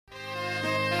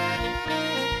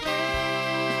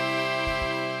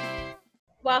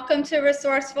Welcome to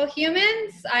Resourceful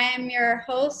Humans. I am your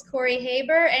host, Corey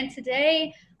Haber, and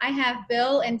today I have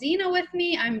Bill and Dina with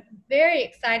me. I'm very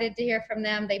excited to hear from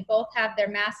them. They both have their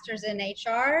masters in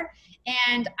HR,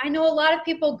 and I know a lot of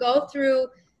people go through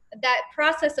that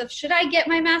process of, should I get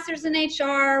my master's in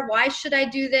HR? Why should I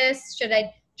do this? Should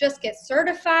I just get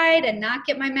certified and not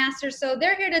get my master's? So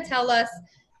they're here to tell us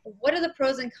what are the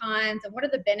pros and cons and what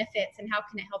are the benefits and how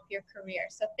can it help your career.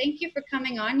 So thank you for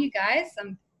coming on, you guys.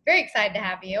 I'm very excited to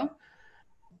have you.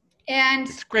 And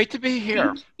it's great to be here.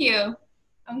 Thank you.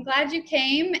 I'm glad you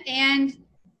came. And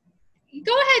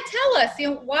go ahead, tell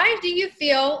us, why do you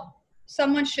feel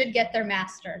someone should get their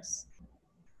master's?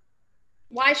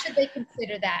 Why should they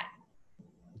consider that?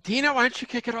 Dina, why don't you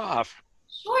kick it off?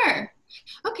 Sure.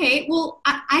 Okay, well,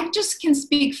 I just can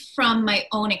speak from my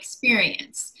own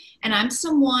experience. And I'm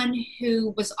someone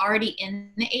who was already in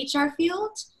the HR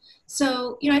field.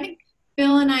 So, I think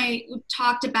Bill and I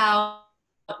talked about,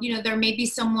 there may be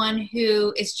someone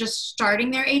who is just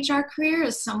starting their HR career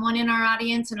as someone in our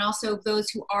audience, and also those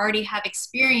who already have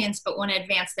experience but want to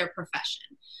advance their profession.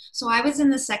 So I was in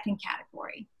the second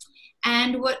category.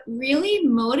 And what really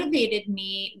motivated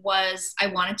me was I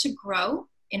wanted to grow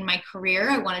in my career.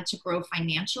 I wanted to grow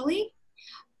financially.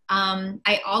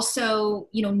 I also,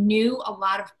 knew a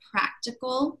lot of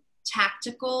practical,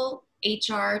 tactical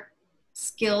HR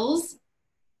skills,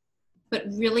 but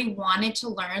really wanted to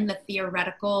learn the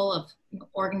theoretical of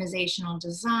organizational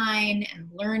design and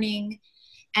learning.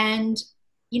 And,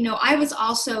 I was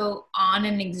also on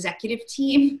an executive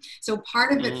team. So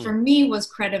part of it for me was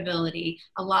credibility.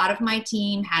 A lot of my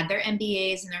team had their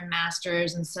MBAs and their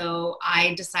masters. And so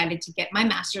I decided to get my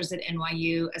master's at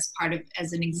NYU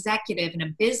as an executive and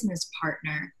a business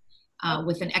partner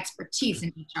with an expertise in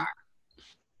HR.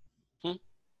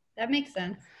 That makes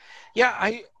sense. Yeah,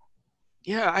 I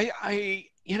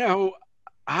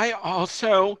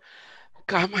also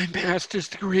got my master's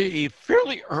degree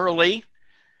fairly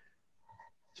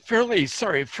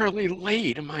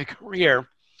late in my career.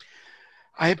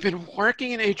 I've been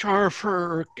working in HR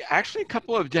for actually a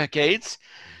couple of decades.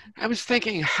 I was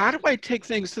thinking, how do I take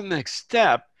things to the next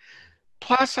step?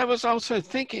 Plus, I was also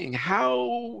thinking,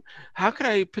 how could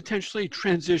I potentially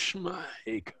transition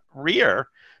my career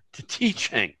to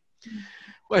teaching?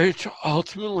 Which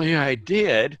ultimately I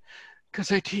did,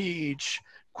 because I teach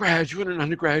graduate and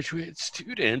undergraduate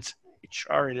students,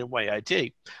 HR and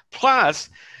NYIT. Plus,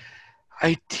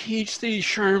 I teach the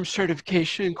SHRM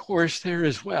certification course there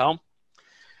as well.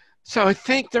 So I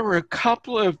think there were a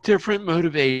couple of different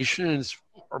motivations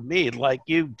for me, like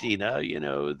you, Dina,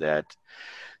 that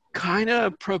kind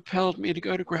of propelled me to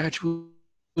go to graduate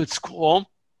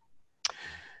school.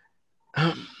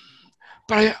 But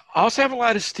I also have a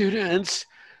lot of students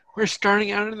who are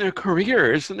starting out in their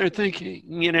careers and they're thinking,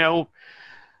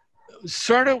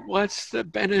 sort of what's the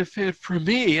benefit for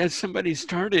me as somebody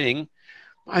starting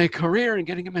my career and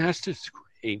getting a master's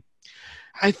degree?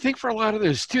 I think for a lot of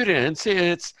those students,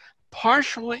 it's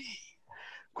partially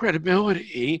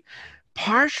credibility.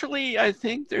 Partially, I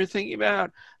think they're thinking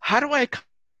about, how do I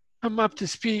come up to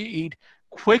speed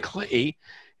quickly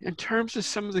in terms of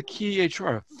some of the key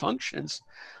HR functions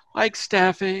like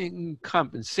staffing,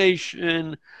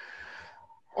 compensation,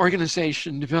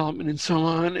 organization development, and so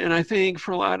on. And I think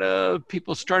for a lot of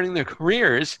people starting their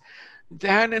careers,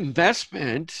 that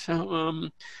investment,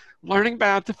 learning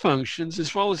about the functions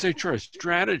as well as HR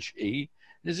strategy,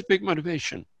 is a big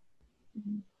motivation.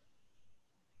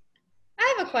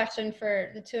 I have a question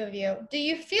for the two of you. Do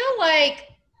you feel like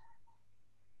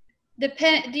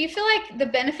the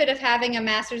benefit of having a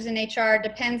master's in HR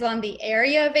depends on the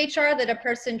area of HR that a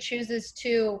person chooses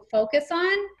to focus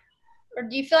on? Or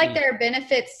do you feel like there are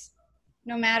benefits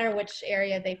no matter which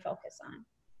area they focus on?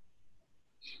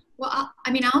 Well,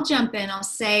 I'll jump in. I'll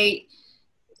say,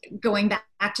 going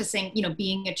back to saying,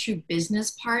 being a true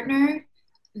business partner,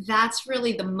 that's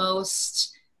really the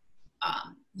most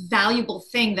valuable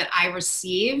thing that I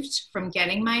received from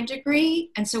getting my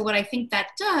degree. And so what I think that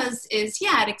does is,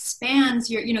 it expands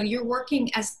you're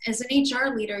working as an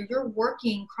HR leader, you're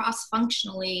working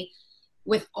cross-functionally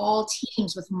with all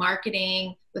teams, with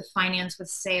marketing, with finance, with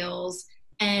sales.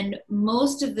 And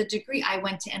most of the degree, I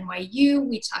went to NYU.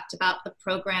 We talked about the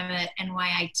program at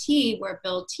NYIT where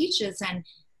Bill teaches, and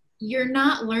you're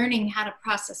not learning how to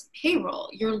process payroll.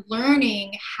 You're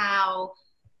learning how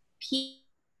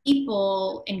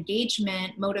people,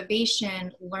 engagement,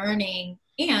 motivation, learning,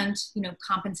 and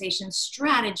compensation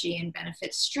strategy and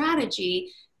benefit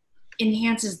strategy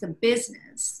enhances the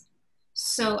business.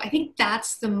 So I think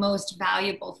that's the most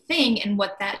valuable thing. And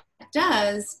what that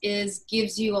does is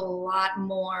gives you a lot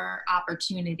more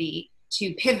opportunity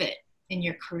to pivot in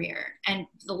your career. And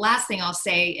the last thing I'll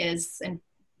say is, and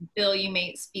Bill, you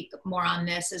may speak more on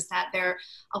this, is that there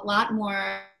are a lot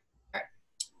more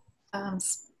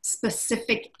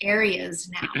specific areas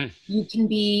now. You can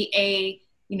be a,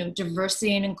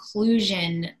 diversity and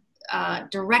inclusion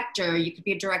director. You could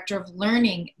be a director of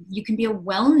learning. You can be a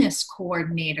wellness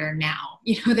coordinator now.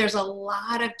 There's a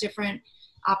lot of different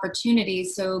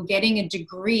opportunities. So getting a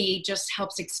degree just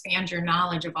helps expand your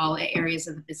knowledge of all areas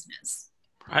of the business.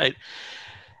 Right.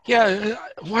 Yeah.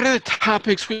 One of the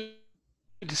topics we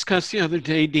discussed the other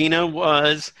day, Dina,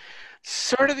 was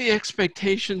sort of the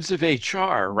expectations of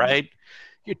HR, right?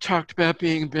 You talked about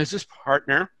being a business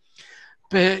partner,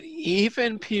 but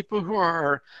even people who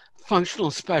are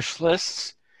functional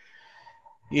specialists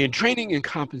in training and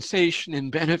compensation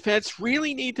and benefits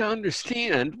really need to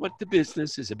understand what the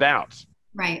business is about.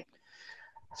 Right.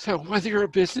 So whether you're a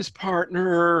business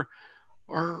partner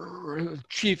or a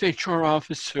chief HR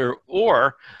officer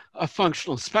or a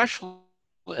functional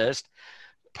specialist,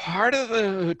 part of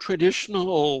the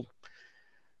traditional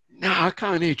knock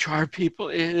on HR people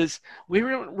is we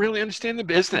don't really understand the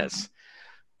business.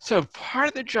 So part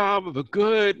of the job of a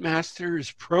good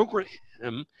master's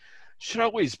program should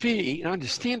always be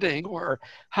understanding or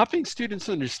helping students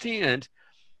understand,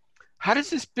 how does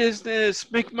this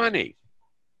business make money?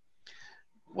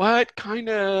 What kind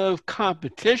of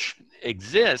competition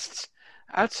exists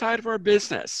outside of our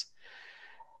business?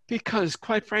 Because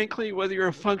quite frankly, whether you're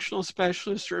a functional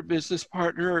specialist or a business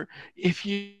partner, if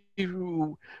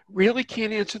you really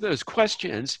can't answer those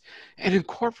questions and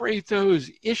incorporate those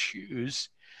issues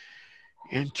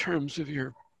in terms of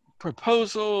your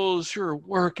proposals, your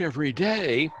work every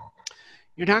day,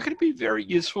 you're not going to be very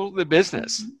useful to the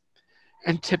business.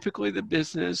 And typically the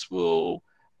business will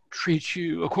treat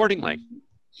you accordingly.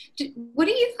 What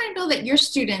do you find, Bill, that your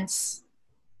students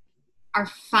are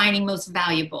finding most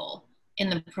valuable in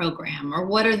the program? Or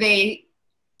what are they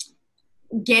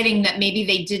getting that maybe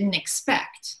they didn't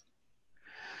expect?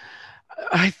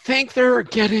 I think they're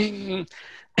getting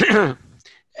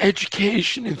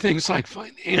education in things like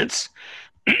finance.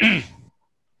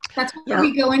 That's why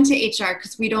we go into HR,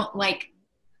 because we don't like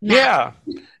math.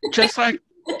 Yeah, just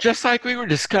like we were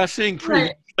discussing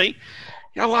previously. Right.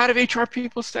 A lot of HR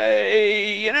people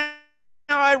say,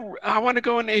 I want to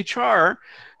go in HR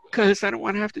because I don't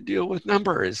want to have to deal with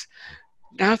numbers.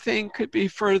 Nothing could be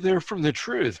further from the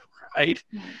truth, right?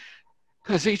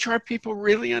 Because HR people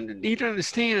really need to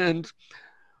understand,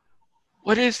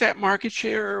 what is that market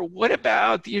share? What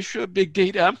about the issue of big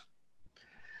data?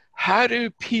 How do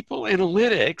people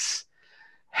analytics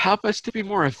help us to be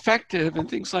more effective in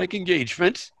things like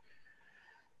engagement,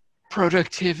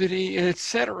 productivity,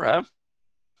 etc.?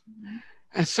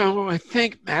 And so I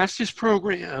think master's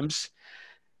programs,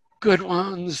 good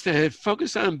ones that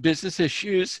focus on business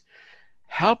issues,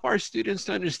 help our students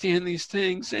to understand these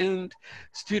things, and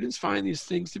students find these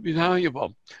things to be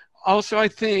valuable. Also, I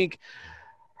think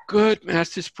good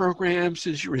master's programs,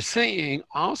 as you were saying,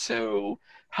 also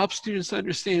help students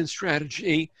understand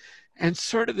strategy and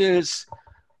sort of this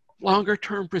longer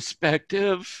term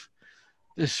perspective,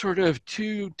 this sort of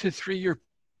 2 to 3 year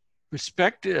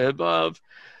perspective of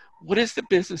what is the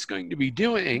business going to be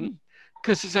doing?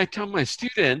 Because as I tell my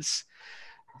students,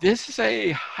 this is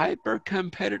a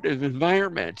hyper-competitive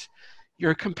environment.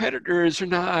 Your competitors are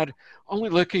not only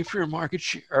looking for your market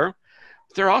share,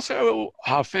 they're also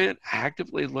often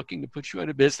actively looking to put you out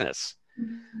of business.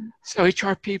 So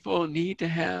HR people need to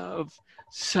have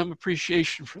some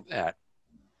appreciation for that.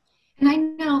 And I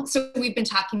know, so we've been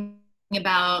talking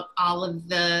about all of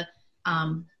the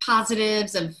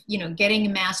positives of, getting a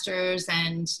master's,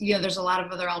 and, there's a lot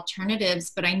of other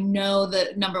alternatives, but I know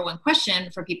the number one question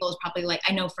for people is probably like,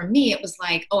 I know for me, it was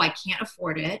like, oh, I can't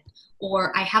afford it,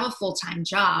 or I have a full-time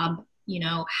job,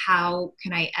 how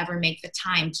can I ever make the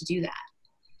time to do that?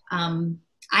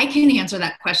 I can answer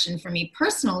that question for me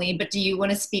personally, but do you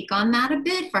want to speak on that a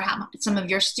bit for how some of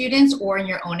your students, or in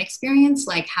your own experience,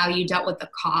 like how you dealt with the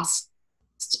cost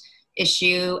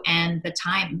issue and the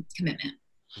time commitment?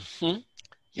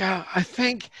 Yeah, I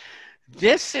think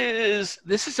this is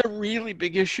a really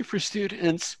big issue for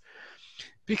students,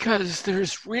 because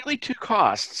there's really two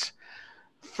costs.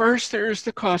 First, there's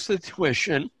the cost of the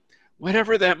tuition,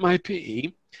 whatever that might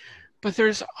be, but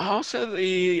there's also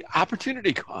the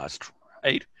opportunity cost,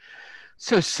 right?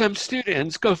 So some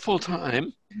students go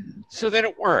full-time, so they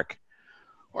don't work,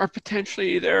 or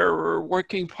potentially they're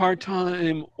working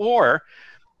part-time, or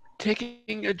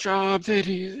taking a job that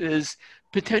is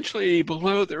potentially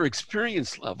below their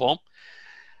experience level,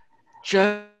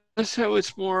 just so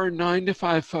it's more 9 to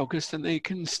 5 focused and they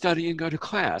can study and go to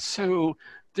class. So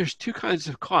there's two kinds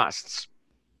of costs.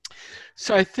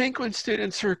 So I think when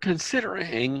students are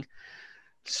considering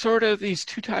sort of these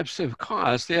two types of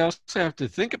costs, they also have to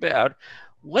think about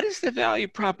what is the value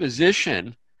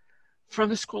proposition from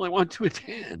the school I want to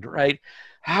attend, right?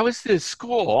 How is this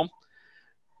school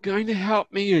going to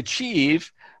help me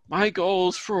achieve my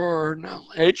goals for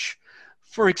knowledge,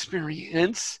 for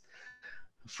experience,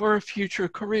 for a future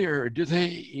career? Do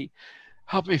they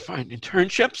help me find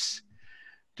internships?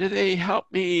 Do they help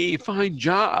me find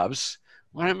jobs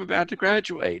when I'm about to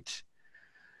graduate?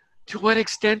 To what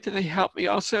extent do they help me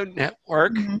also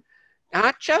network, Mm-hmm.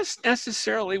 not just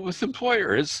necessarily with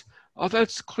employers, although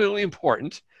that's clearly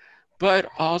important, but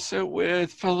also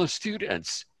with fellow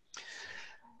students?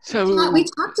 We So,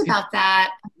 talked about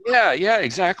that. yeah,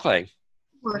 exactly. Yeah.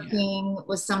 Working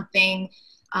was something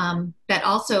that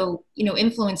also,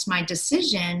 influenced my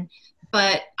decision,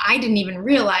 but I didn't even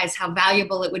realize how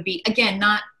valuable it would be. Again,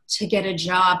 not to get a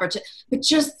job but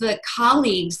just the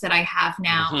colleagues that I have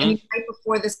now. I Mm-hmm. mean, right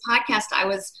before this podcast, I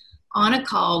was on a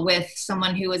call with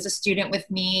someone who was a student with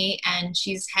me, and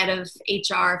she's head of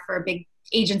HR for a big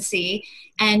agency,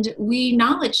 and we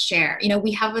knowledge share.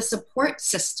 We have a support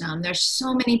system. There's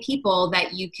so many people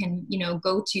that you can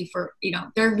go to for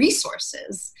their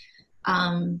resources,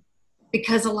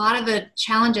 because a lot of the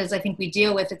challenges I think we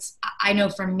deal with, I know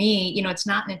for me, it's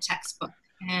not in a textbook,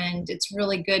 and it's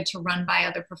really good to run by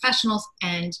other professionals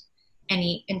and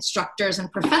any instructors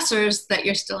and professors that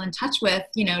you're still in touch with,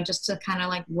 just to kind of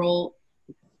like roll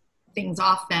things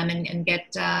off them and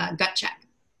get gut check.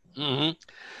 Mm-hmm.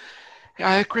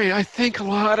 I agree. I think a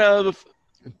lot of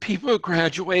people who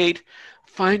graduate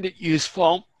find it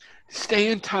useful,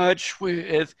 stay in touch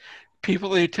with people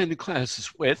they attended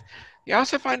classes with. They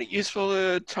also find it useful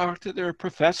to talk to their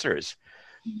professors.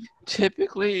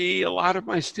 Typically, a lot of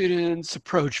my students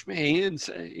approach me and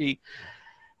say,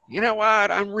 you know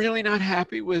what, I'm really not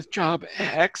happy with job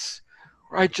X,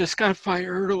 or I just got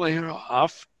fired or laid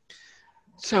off.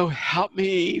 So help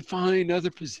me find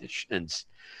other positions.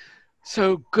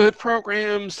 So good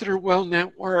programs that are well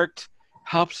networked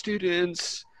help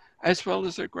students as well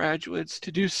as their graduates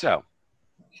to do so.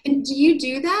 And do you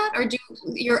do that, or do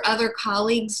your other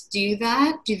colleagues do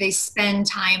that? Do you spend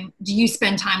time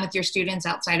with your students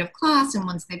outside of class and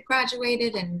once they've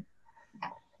graduated? And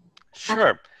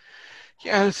Sure.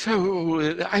 Yeah,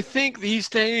 so I think these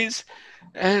days,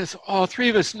 as all three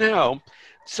of us know,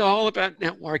 it's all about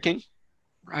networking,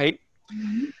 right?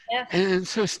 Yeah. And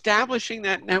so establishing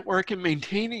that network and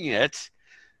maintaining it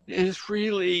is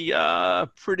really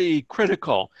pretty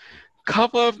critical. A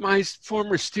couple of my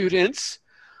former students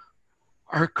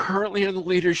are currently on the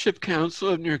Leadership Council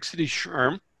of New York City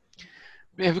SHRM.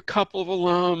 We have a couple of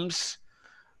alums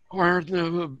who are on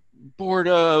the board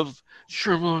of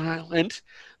SHRM Long Island.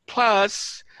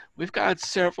 Plus, we've got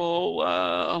several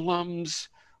alums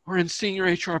who are in senior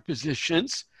HR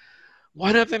positions.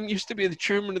 One of them used to be the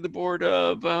chairman of the board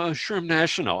of SHRM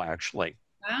National, actually.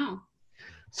 Wow.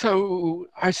 So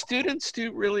our students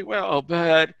do really well,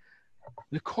 but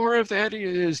the core of that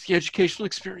is the educational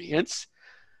experience,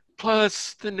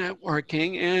 plus the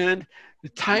networking and the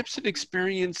types of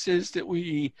experiences that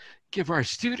we give our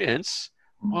students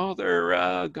while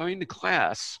they're going to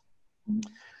class.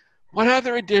 What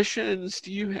other additions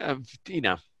do you have,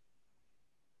 Dina?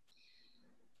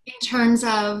 in terms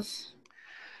of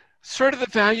Sort of the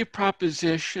value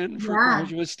proposition for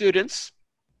graduate students.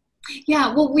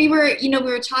 Yeah, well, we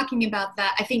were talking about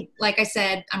that. I think, like I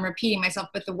said, I'm repeating myself,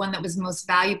 but the one that was most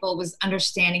valuable was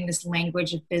understanding this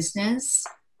language of business.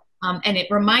 And it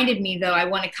reminded me, though, I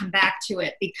want to come back to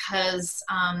it because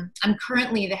I'm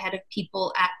currently the head of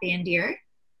people at Bandier.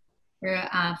 We're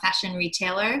a fashion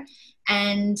retailer.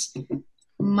 And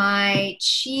my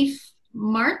chief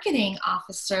marketing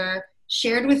officer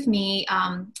shared with me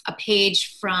a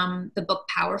page from the book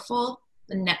Powerful,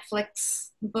 the Netflix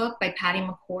book by Patty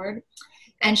McCord.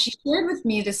 And she shared with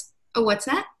me this, oh, what's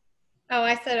that? Oh,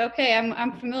 I said, okay,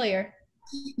 I'm familiar.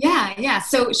 Yeah.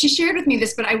 So she shared with me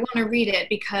this, but I want to read it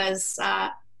because,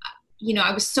 I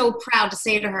was so proud to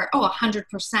say to her, 100%,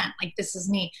 like this is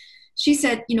me. She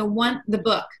said,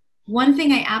 one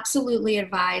thing I absolutely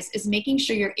advise is making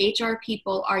sure your HR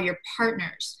people are your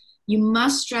partners. You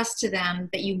must stress to them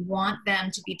that you want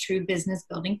them to be true business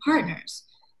building partners.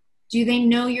 Do they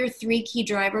know your 3 key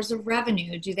drivers of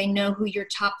revenue? Do they know who your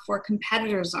top 4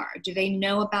 competitors are? Do they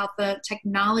know about the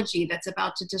technology that's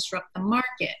about to disrupt the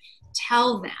market?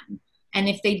 Tell them. And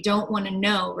if they don't want to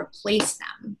know, replace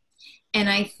them. And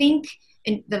I think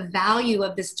the value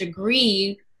of this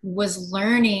degree was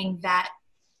learning that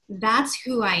that's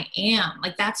who I am.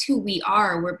 Like, that's who we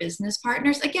are. We're business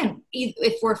partners. Again,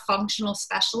 if we're functional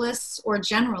specialists or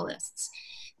generalists,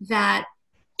 that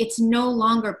it's no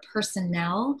longer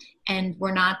personnel, and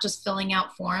we're not just filling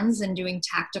out forms and doing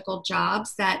tactical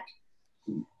jobs. That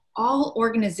all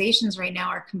organizations right now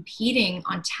are competing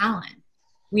on talent.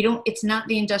 It's not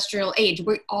the industrial age.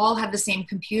 We all have the same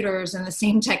computers and the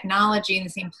same technology and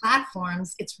the same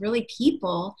platforms. It's really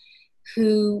people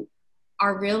who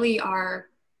are really our,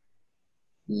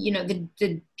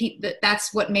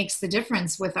 that's what makes the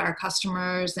difference with our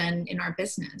customers and in our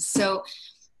business. So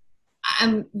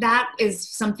that is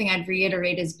something I'd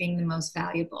reiterate as being the most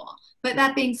valuable. But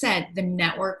that being said, the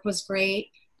network was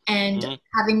great. And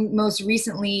having most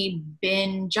recently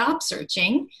been job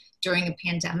searching during the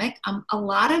pandemic,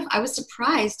 I was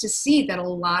surprised to see that a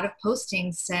lot of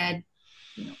postings said,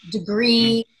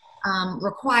 degree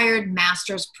required,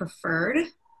 master's preferred.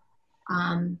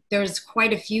 There's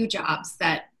quite a few jobs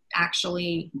that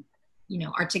actually,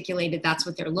 articulated that's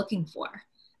what they're looking for.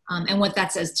 And what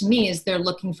that says to me is they're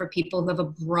looking for people who have a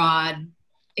broad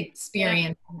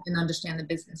experience and understand the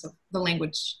business of the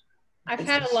language. I've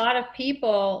had a lot of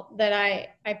people that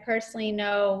I personally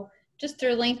know just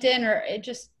through LinkedIn or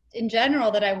just in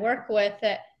general that I work with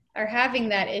that are having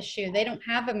that issue. They don't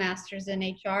have a master's in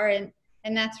HR,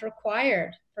 and that's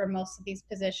required for most of these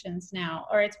positions now,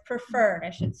 or it's preferred, I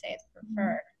should say it's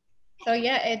preferred. So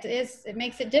yeah, it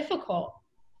makes it difficult.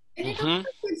 And it also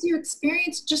gives you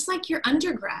experience just like your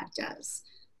undergrad does.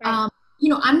 Right.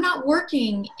 I'm not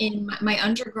working in my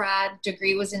undergrad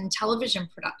degree was in television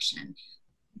production,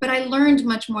 but I learned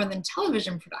much more than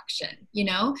television production,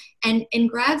 and in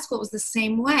grad school it was the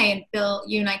same way. And Bill,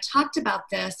 you and I talked about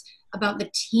this, about the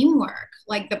teamwork,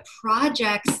 like the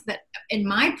projects that in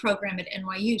my program at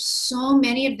NYU, so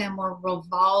many of them were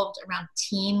revolved around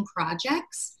team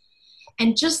projects.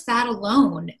 And just that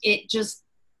alone, it just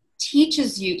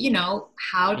teaches you,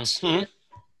 how to,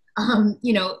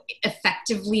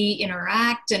 effectively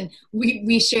interact. And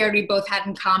we both had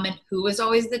in common who was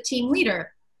always the team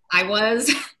leader. I was.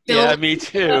 Bill. Yeah, me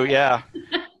too. Yeah.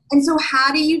 And so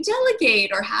how do you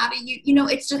delegate, or how do you,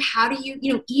 it's just how do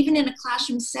you, even in a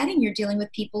classroom setting, you're dealing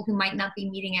with people who might not be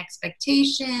meeting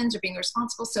expectations or being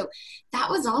responsible. So that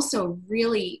was also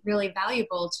really, really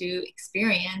valuable to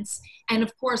experience. And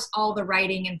of course, all the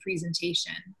writing and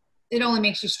presentation. It only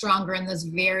makes you stronger in those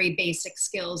very basic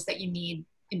skills that you need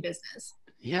in business.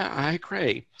 Yeah, I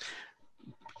agree.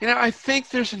 I think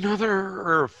there's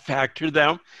another factor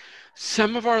though.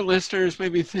 Some of our listeners may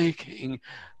be thinking,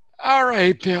 all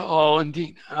right, Bill and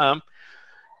Dina,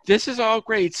 this is all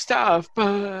great stuff,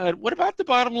 but what about the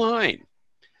bottom line?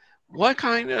 What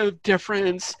kind of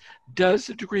difference does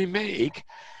a degree make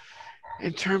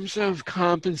in terms of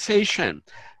compensation?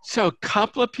 So a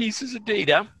couple of pieces of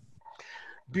data.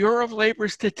 Bureau of Labor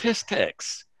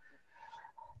Statistics,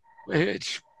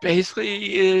 which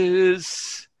basically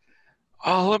is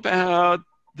all about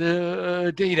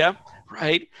the data,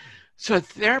 right? So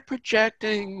they're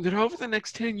projecting that over the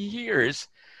next 10 years,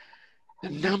 the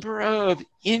number of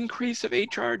increase of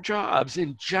HR jobs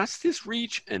in just this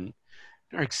region,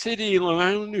 New York City, Long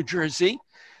Island, New Jersey,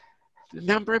 the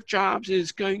number of jobs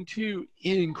is going to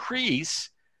increase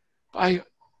by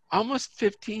almost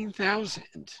 15,000.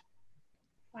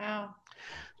 Wow.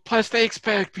 Plus they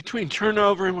expect between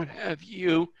turnover and what have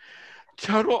you,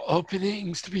 total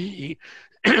openings to be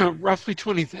roughly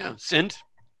 20,000.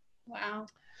 Wow.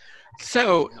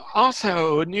 So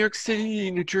also New York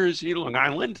City, New Jersey, Long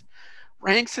Island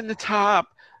ranks in the top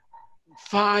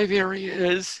 5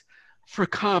 areas for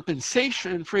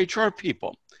compensation for HR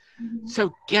people. Mm-hmm.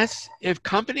 So guess if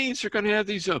companies are going to have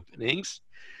these openings,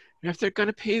 if they're going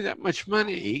to pay that much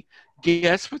money,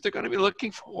 guess what they're going to be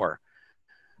looking for?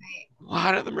 A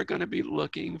lot of them are going to be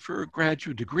looking for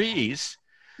graduate degrees,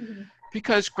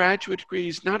 because graduate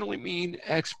degrees not only mean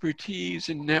expertise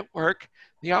and network,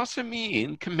 they also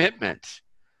mean commitment.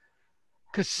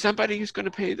 Because somebody who's going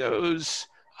to pay those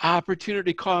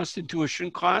opportunity costs and tuition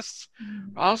costs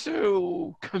are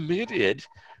also committed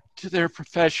to their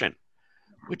profession,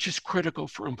 which is critical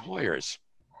for employers.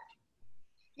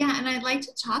 Yeah, and I'd like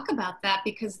to talk about that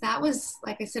because that was,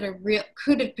 like I said,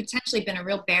 could have potentially been a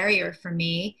real barrier for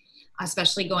me,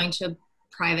 especially going to a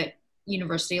private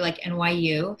university like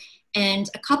NYU. And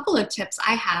a couple of tips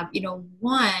I have,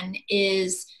 one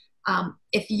is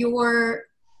if you're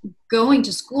going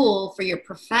to school for your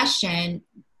profession,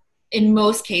 in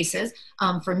most cases,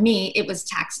 for me, it was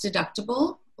tax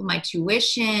deductible, my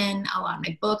tuition, a lot of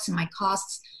my books and my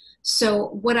costs. So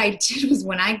what I did was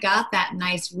when I got that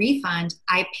nice refund,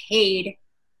 I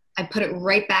put it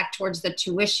right back towards the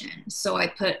tuition. So I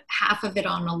put half of it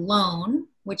on a loan,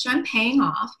 which I'm paying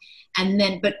off,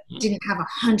 but didn't have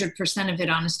 100% of it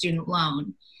on a student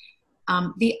loan.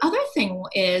 The other thing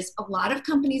is a lot of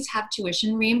companies have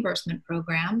tuition reimbursement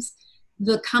programs.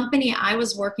 The company I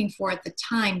was working for at the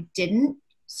time didn't,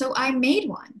 so I made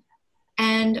one.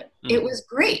 And it was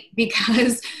great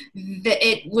because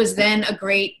it was then a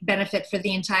great benefit for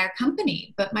the entire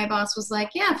company. But my boss was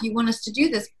like, yeah, if you want us to do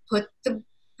this, put the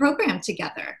program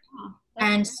together.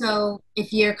 And so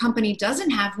if your company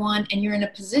doesn't have one and you're in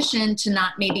a position to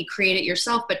not maybe create it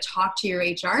yourself, but talk to your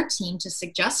HR team to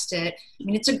suggest it, I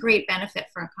mean, it's a great benefit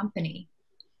for a company.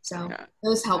 So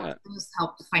those help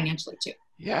financially too.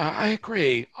 Yeah, I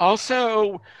agree.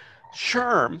 Also,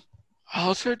 SHRM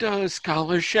also does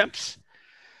scholarships.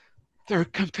 They're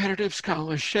competitive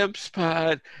scholarships,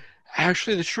 but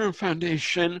actually the SHRM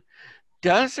Foundation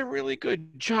does a really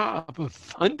good job of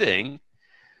funding,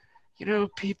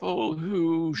 people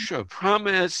who show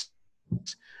promise,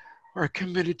 are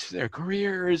committed to their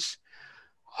careers.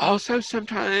 Also,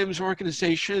 sometimes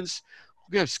organizations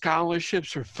will have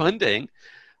scholarships or funding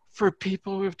for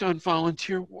people who have done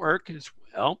volunteer work as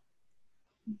well.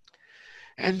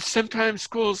 And sometimes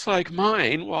schools like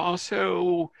mine will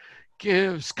also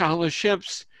give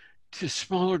scholarships to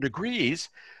smaller degrees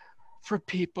for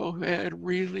people who had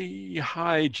really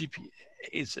high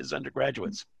GPAs as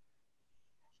undergraduates.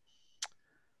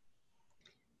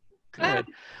 Good.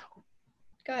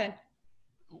 Go ahead.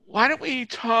 Why don't we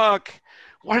talk,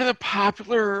 one of the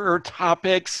popular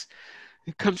topics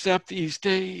that comes up these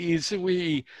days, and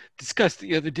we discussed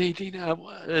the other day, Dina,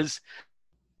 was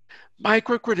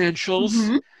micro-credentials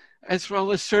as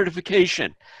well as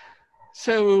certification.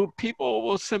 So people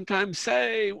will sometimes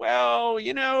say, well,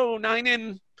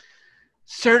 9N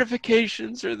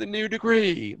certifications are the new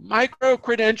degree.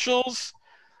 Micro-credentials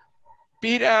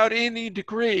beat out any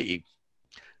degree.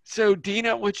 So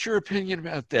Dina, what's your opinion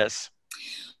about this?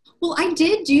 Well, I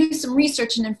did do some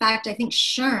research, and in fact, I think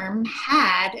SHRM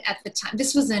had at the time,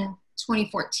 this was in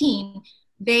 2014,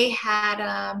 they had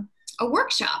a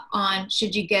workshop on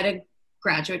should you get a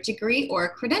graduate degree or a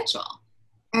credential.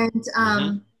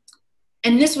 And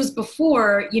and this was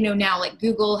before, now like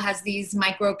Google has these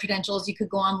micro credentials, you could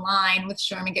go online with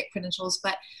SHRM and get credentials,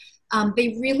 but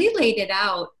they really laid it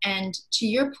out. And to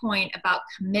your point about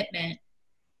commitment,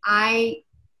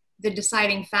 the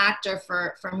deciding factor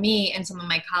for me and some of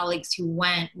my colleagues who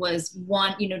went was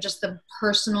one, just the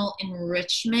personal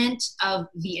enrichment of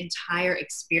the entire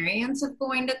experience of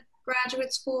going to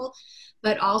graduate school,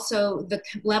 but also the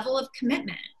level of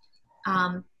commitment.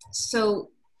 So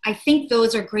I think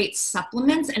those are great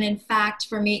supplements. And in fact,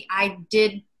 for me, I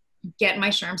did get my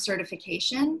SHRM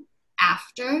certification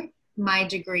after my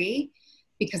degree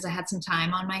because I had some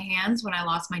time on my hands when I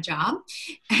lost my job.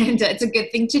 And it's a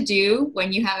good thing to do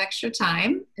when you have extra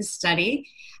time, is study.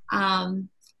 And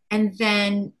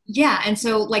then, and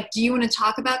so do you want to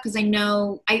talk about, because I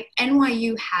know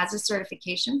NYU has a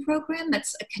certification program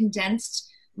that's a condensed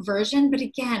version, but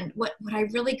again, what I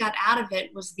really got out of it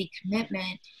was the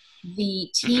commitment, the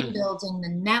team building, the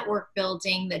network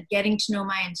building, the getting to know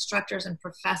my instructors and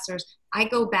professors. I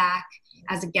go back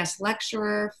as a guest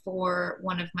lecturer for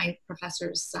one of my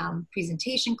professor's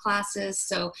presentation classes.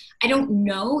 So I don't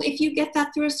know if you get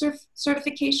that through a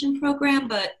certification program,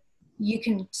 but you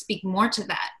can speak more to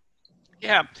that.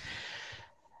 Yeah.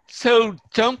 So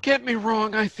don't get me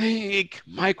wrong. I think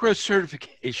micro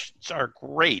certifications are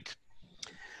great.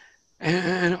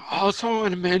 And also I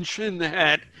want to mention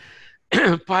that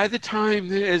by the time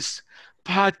this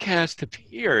podcast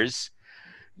appears,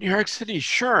 New York City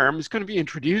SHRM is going to be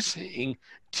introducing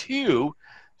 2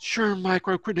 SHRM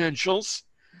micro-credentials,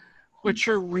 which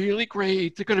are really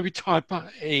great. They're going to be taught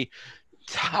by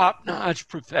top-notch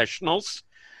professionals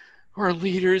who are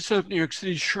leaders of New York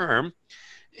City SHRM.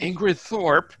 Ingrid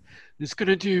Thorpe is going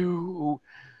to do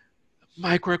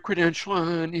micro-credential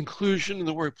on inclusion in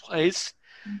the workplace.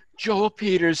 Joel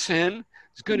Peterson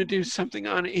is going to do something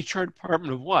on HR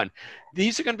Department of One.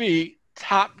 These are going to be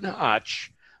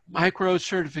top-notch micro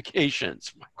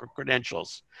certifications, micro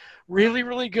credentials. Really,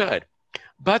 really good.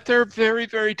 But they're very,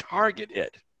 very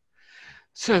targeted.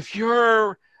 So if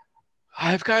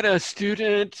I've got a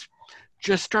student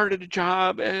just started a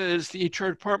job as the HR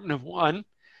Department of One.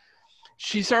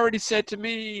 She's already said to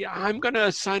me, I'm going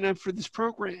to sign up for this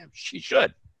program. She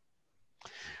should.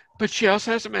 But she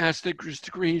also has a master's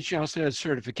degree and she also has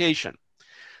certification.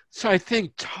 So I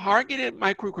think targeted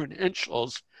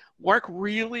micro-credentials work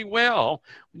really well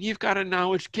when you've got a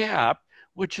knowledge gap,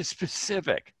 which is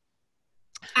specific.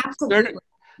 Absolutely.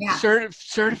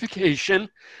 Certification,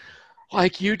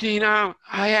 like you, Dina,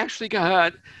 I actually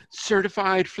got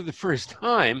certified for the first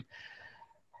time.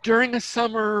 During a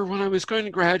summer when I was going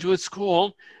to graduate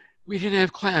school, we didn't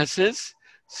have classes.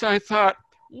 So I thought,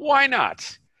 why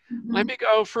not? let me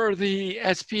go for the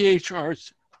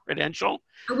SPHR credential.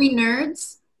 Are we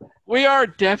nerds? We are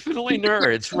definitely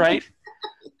nerds, right?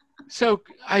 So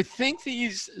I think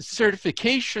these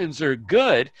certifications are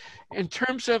good in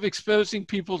terms of exposing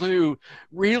people to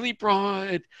really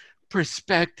broad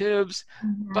perspectives,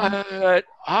 but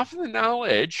often the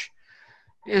knowledge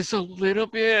is a little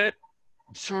bit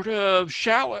sort of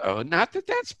shallow. Not that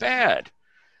that's bad,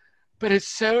 but it's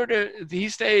sort of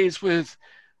these days with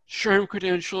SHRM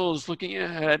credentials looking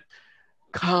at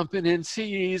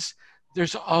competencies,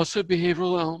 there's also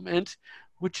behavioral element,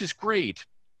 which is great.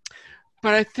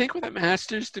 But I think with a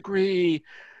master's degree,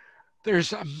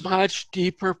 there's a much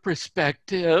deeper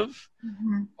perspective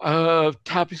of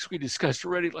topics we discussed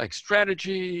already, like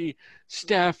strategy,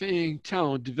 staffing,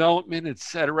 talent development,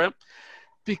 etc.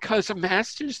 Because a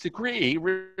master's degree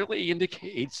really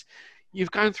indicates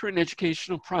you've gone through an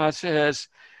educational process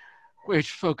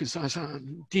which focuses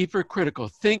on deeper critical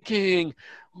thinking,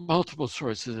 multiple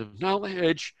sources of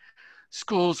knowledge.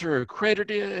 Schools are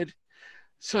accredited.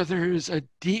 So there's a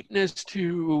deepness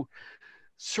to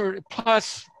sort of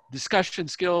plus discussion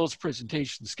skills,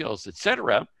 presentation skills,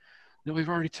 etc., that we've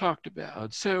already talked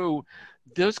about. So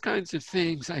those kinds of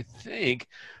things, I think,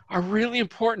 are really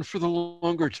important for the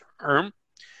longer term.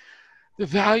 The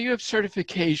value of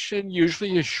certification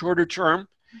usually is shorter term.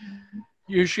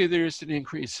 Usually there's an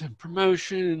increase in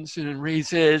promotions and in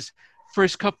raises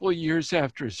first couple of years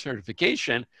after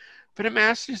certification. But a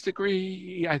master's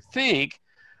degree, I think,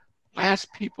 lasts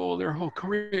people their whole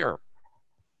career.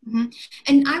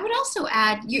 And I would also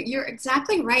add, you're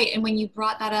exactly right. And when you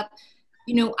brought that up,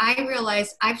 you know, I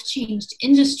realized I've changed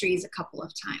industries a couple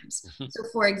of times. So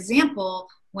for example,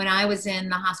 when I was in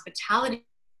the hospitality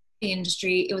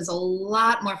industry, it was a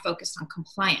lot more focused on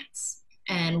compliance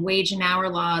and wage and hour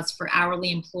laws for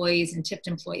hourly employees and tipped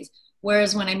employees.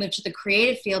 Whereas when I moved to the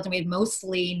creative field and we had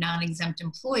mostly non-exempt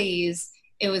employees,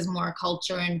 it was more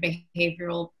culture and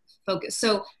behavioral focus.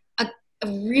 So a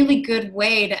really good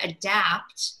way to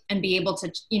adapt and be able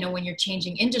to, you know, when you're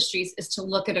changing industries is to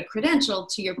look at a credential,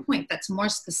 to your point, that's more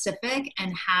specific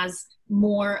and has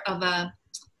more of a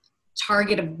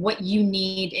target of what you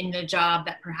need in a job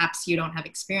that perhaps you don't have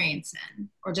experience in,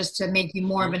 or just to make you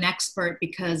more of an expert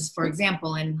because, for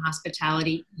example, in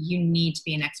hospitality, you need to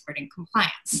be an expert in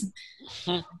compliance.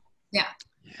 Yeah,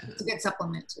 it's a good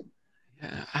supplement too.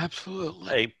 Yeah,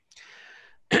 absolutely.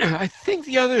 I think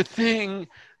the other thing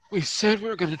we said we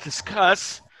were going to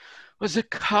discuss was a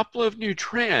couple of new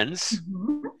trends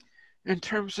in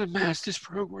terms of master's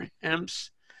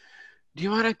programs. Do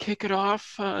you want to kick it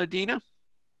off, Dina?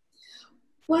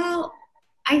 Well,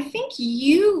 I think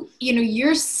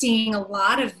you're seeing a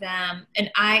lot of them, and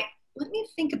let me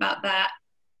think about that.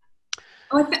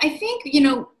 I think, you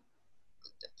know,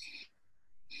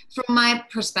 from my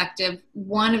perspective,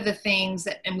 one of the things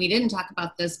that, and we didn't talk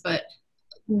about this, but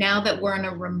now that we're in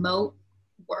a remote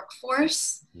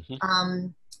workforce,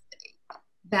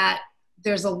 that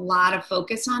there's a lot of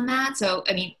focus on that. So,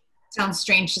 I mean, it sounds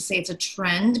strange to say it's a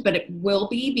trend, but it will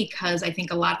be, because I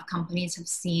think a lot of companies have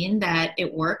seen that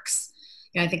it works.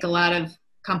 You know, I think a lot of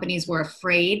companies were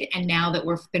afraid, and now that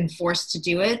we've been forced to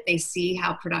do it, they see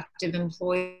how productive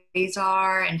employees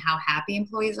are and how happy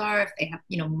employees are if they have,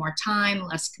 you know, more time,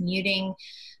 less commuting.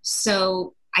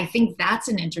 So I think that's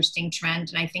an interesting trend.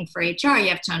 And I think for HR, you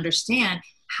have to understand,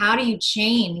 how do you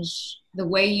change the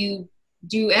way you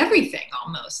do everything,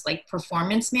 almost like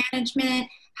performance management?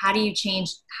 How do you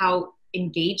change how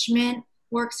engagement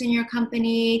works in your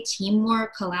company,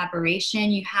 teamwork,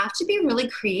 collaboration? You have to be really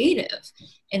creative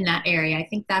in that area. I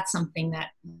think that's something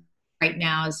that right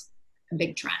now is a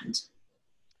big trend.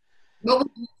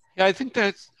 Yeah, I think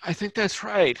that's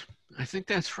right. I think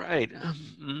that's right.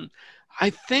 I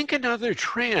think another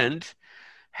trend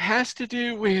has to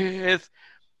do with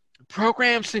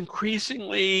programs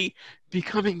increasingly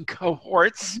becoming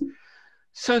cohorts.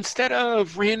 So instead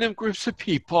of random groups of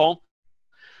people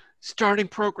starting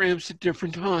programs at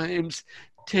different times,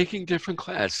 taking different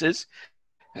classes,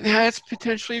 and that's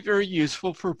potentially very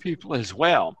useful for people as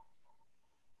well.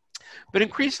 But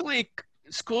increasingly,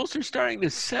 schools are starting to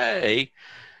say,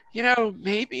 you know,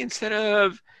 maybe instead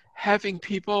of having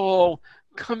people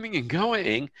coming and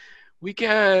going, we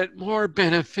get more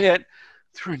benefit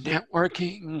through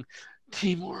networking,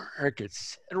 teamwork,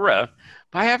 etc.,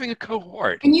 by having a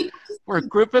cohort where a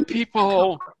group of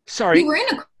people. Sorry, you were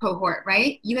in a cohort,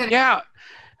 right? Yeah,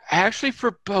 actually,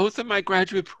 for both of my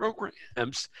graduate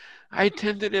programs, I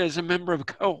attended as a member of a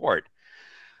cohort.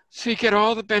 So you get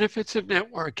all the benefits of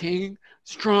networking,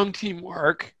 strong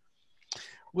teamwork,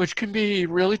 which can be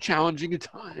really challenging at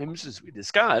times, as we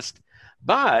discussed,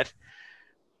 but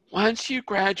once you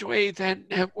graduate, that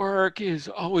network is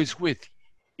always with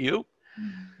you.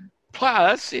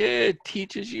 Plus, it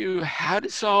teaches you how to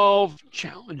solve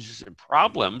challenges and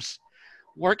problems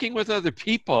working with other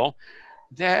people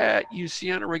that you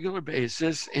see on a regular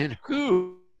basis and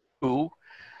who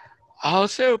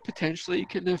also potentially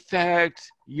can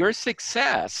affect your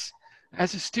success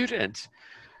as a student.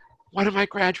 One of my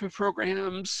graduate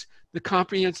programs, the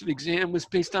comprehensive exam, was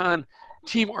based on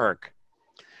teamwork.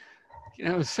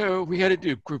 So we had to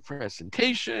do group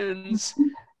presentations,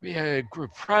 we had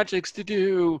group projects to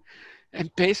do, and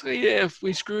basically if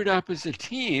we screwed up as a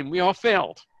team, we all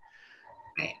failed.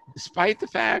 Right. Despite the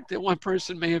fact that one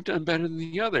person may have done better than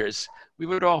the others, we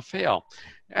would all fail.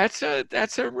 That's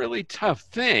a really tough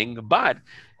thing, but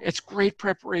it's great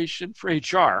preparation for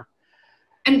HR.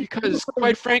 And because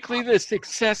quite frankly, the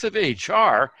success of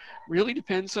HR really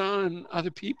depends on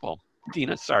other people.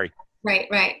 Dina, sorry.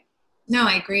 Right. No,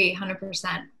 I agree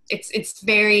 100%. It's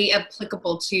very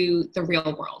applicable to the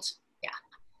real world. Yeah.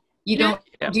 You don't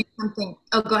do something.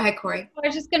 Oh, go ahead, Corey. I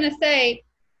was just going to say,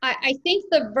 I think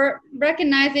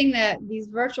recognizing that these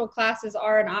virtual classes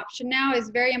are an option now is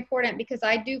very important, because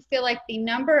I do feel like the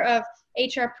number of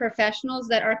HR professionals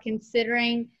that are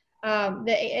considering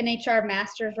an HR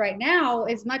master's right now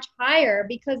is much higher,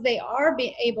 because they are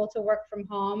able to work from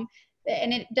home.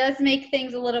 And it does make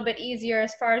things a little bit easier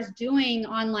as far as doing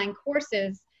online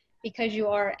courses, because you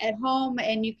are at home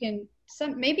and you can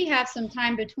maybe have some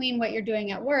time between what you're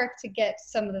doing at work to get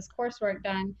some of this coursework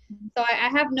done. So I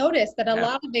have noticed that a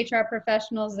lot of HR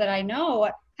professionals that I know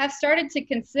have started to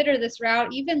consider this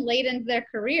route even late into their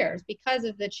careers because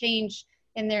of the change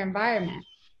in their environment.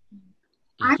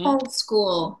 I'm old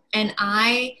school, and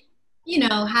I,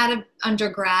 had an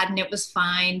undergrad and it was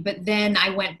fine, but then I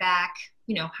went back,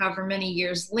 however many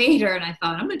years later, and I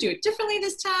thought, I'm going to do it differently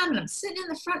this time, and I'm sitting in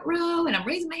the front row and I'm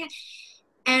raising my hand,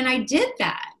 and I did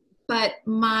that. But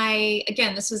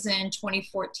again, this was in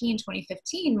 2014,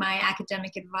 2015, my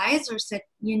academic advisor said,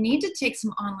 you need to take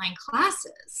some online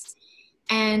classes.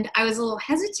 And I was a little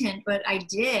hesitant, but I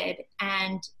did.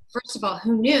 And first of all,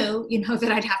 who knew,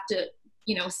 that I'd have to,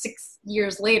 6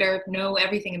 years later, know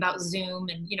everything about Zoom.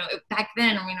 And, back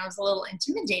then, it was a little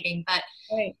intimidating, but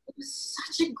it was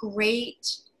such a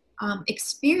great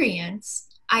experience.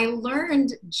 I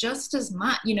learned just as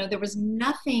much, there was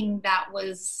nothing that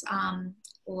was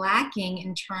lacking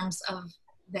in terms of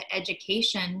the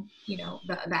education,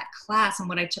 that class and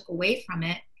what I took away from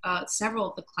it. Several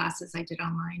of the classes I did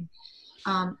online.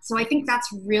 So I think that's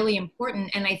really important.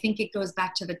 And I think it goes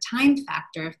back to the time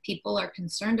factor. If people are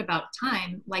concerned about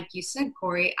time, like you said,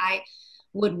 Corey, I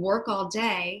would work all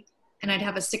day and I'd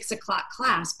have a 6 o'clock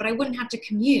class, but I wouldn't have to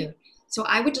commute. So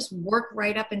I would just work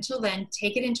right up until then,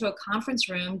 take it into a conference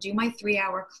room, do my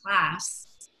 3-hour class,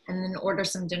 and then order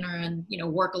some dinner and,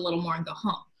 work a little more and go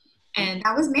home. And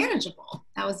that was manageable.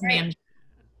 Manageable.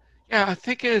 Yeah,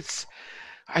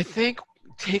 I think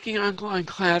taking online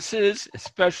classes,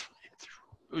 especially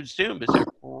through Zoom, is a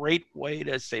great way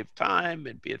to save time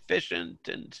and be efficient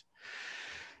and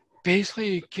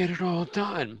basically get it all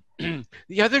done.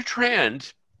 The other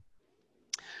trend,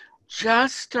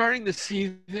 just starting to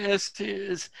see this,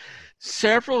 is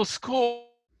several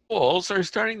schools are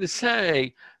starting to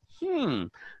say, there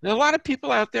are a lot of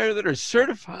people out there that are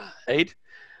certified,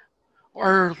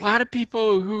 or a lot of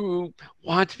people who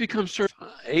want to become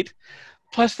certified,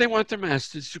 plus they want their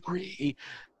master's degree.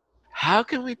 How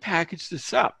can we package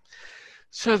this up?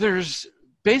 So there's,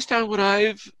 based on what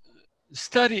I've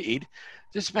studied,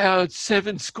 there's about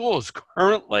 7 schools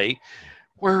currently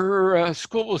where a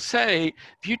school will say,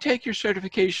 if you take your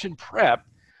certification prep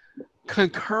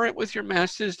concurrent with your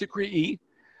master's degree,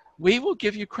 we will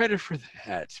give you credit for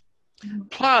that.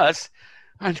 Plus,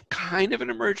 a kind of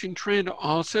an emerging trend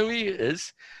also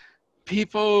is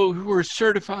people who are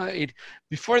certified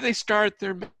before they start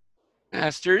their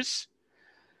master's.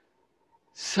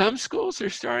 Some schools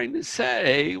are starting to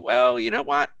say, well, you know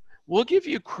what? We'll give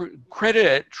you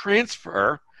credit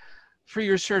transfer for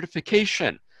your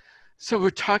certification. So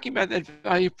we're talking about that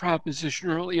value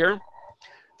proposition earlier.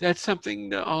 That's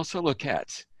something to also look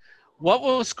at. What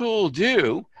will a school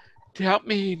do to help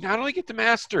me not only get the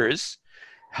master's,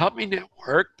 help me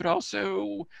network, but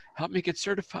also help me get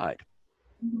certified?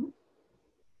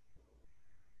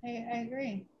 I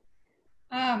agree.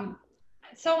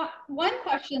 So one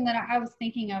question that I was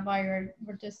thinking of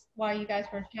while you guys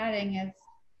were chatting is,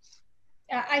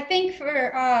 I think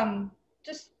for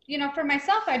for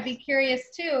myself, I'd be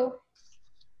curious too.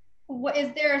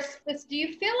 Do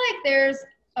you feel like there's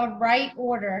a right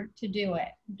order to do it?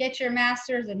 Get your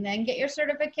master's and then get your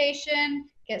certification,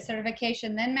 get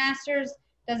certification, then master's?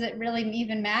 Does it really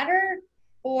even matter?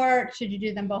 Or should you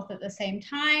do them both at the same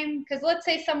time? Because let's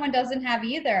say someone doesn't have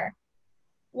either.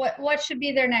 What should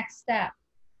be their next step?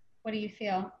 What do you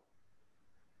feel?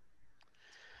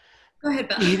 Go ahead,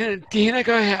 Bill. Dina,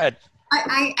 go ahead.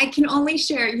 I can only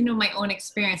share, my own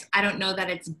experience. I don't know that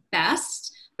it's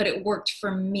best, but it worked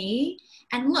for me.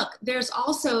 And look, there's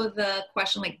also the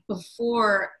question, like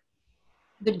before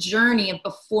the journey of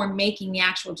before making the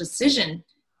actual decision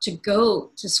to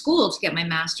go to school to get my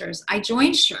master's, I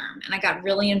joined SHRM and I got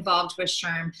really involved with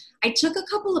SHRM. I took a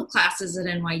couple of classes at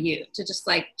NYU to just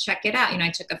like check it out.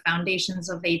 I took a Foundations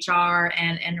of HR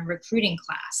and a recruiting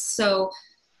class. So,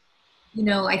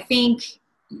 I think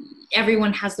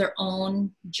everyone has their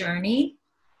own journey.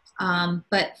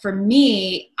 But for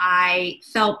me, I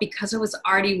felt because I was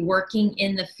already working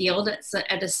in the field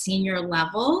at a senior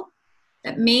level,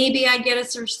 that maybe I get a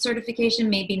certification,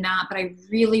 maybe not, but I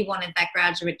really wanted that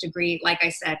graduate degree, like I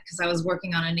said, because I was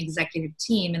working on an executive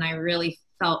team and I really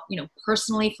felt,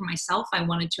 personally for myself, I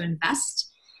wanted to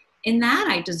invest in that.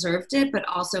 I deserved it, but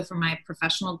also for my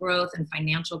professional growth and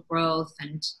financial growth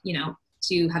and,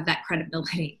 to have that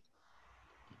credibility.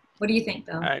 What do you think,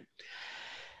 Bill?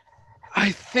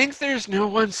 I think there's no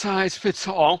one size fits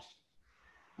all,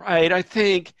 right? I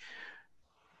think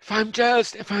if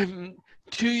I'm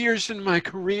 2 years in my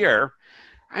career,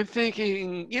 I'm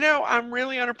thinking, I'm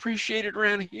really unappreciated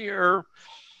around here,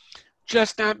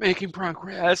 just not making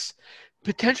progress.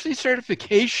 Potentially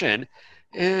certification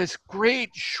is great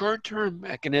short-term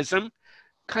mechanism,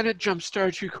 kind of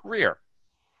jumpstarts your career.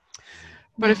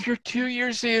 But if you're 2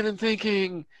 years in and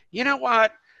thinking, you know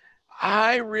what,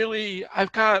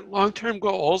 I've got long-term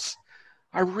goals.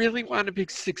 I really want to be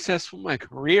successful in my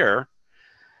career.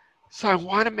 So I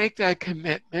want to make that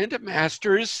commitment. A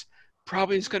master's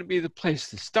probably is going to be the place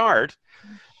to start.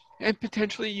 And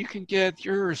potentially you can get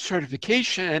your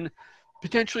certification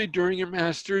potentially during your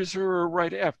master's or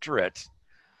right after it.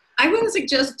 I wouldn't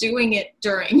suggest doing it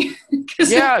during.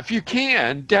 Yeah, if you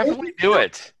can, definitely do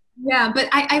it. Yeah, but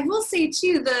I will say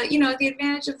too, the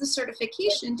advantage of the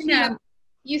certification too. Yeah.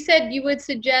 You said you would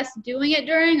suggest doing it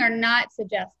during or not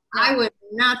suggest? I would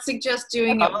not suggest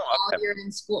doing it while you're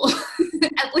in school.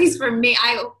 At least for me,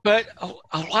 But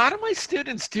a lot of my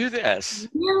students do this.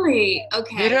 Really?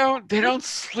 Okay. They don't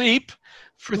sleep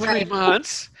for 3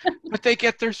 months, but they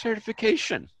get their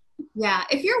certification. Yeah.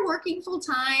 If you're working full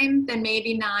time, then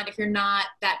maybe not. If you're not,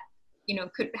 that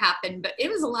could happen. But it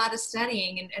was a lot of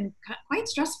studying and quite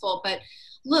stressful. But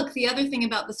look, the other thing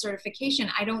about the certification,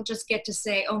 I don't just get to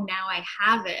say, oh, now I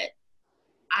have it.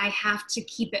 I have to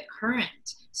keep it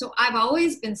current. So I've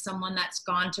always been someone that's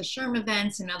gone to SHRM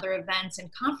events and other events and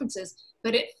conferences,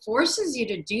 but it forces you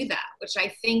to do that, which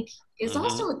I think is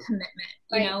also a commitment,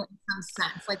 in some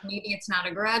sense. Like maybe it's not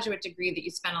a graduate degree that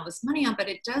you spend all this money on, but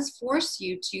it does force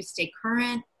you to stay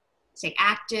current, stay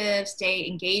active, stay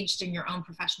engaged in your own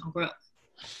professional growth.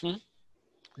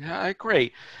 Yeah, I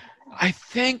agree. I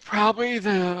think probably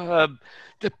the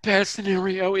best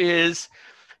scenario is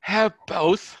have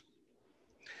both.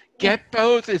 Get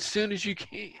both as soon as you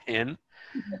can,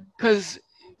 because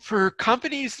for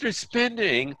companies that are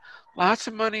spending lots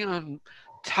of money on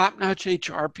top-notch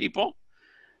HR people,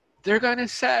 they're going to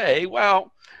say,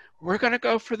 well, we're going to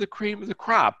go for the cream of the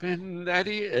crop, and that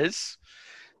is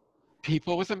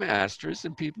people with a master's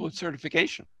and people with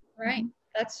certification. Right,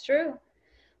 that's true.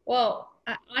 Well,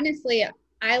 honestly,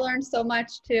 I learned so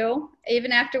much too,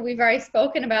 even after we've already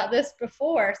spoken about this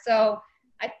before. So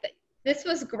this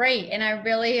was great, and I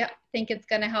really think it's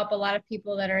going to help a lot of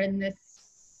people that are in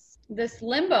this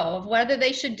limbo of whether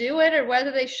they should do it or whether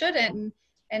they shouldn't.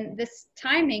 And this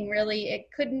timing really, it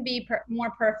couldn't be more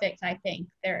perfect, I think.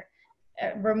 They're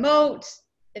remote,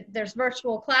 there's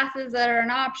virtual classes that are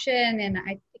an option, and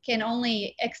it can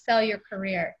only excel your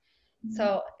career.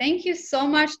 So thank you so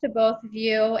much to both of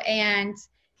you. And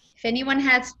if anyone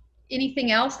has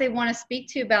anything else they want to speak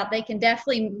to about, they can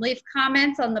definitely leave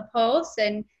comments on the post,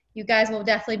 and you guys will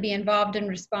definitely be involved in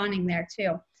responding there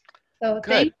too. So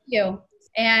thank you.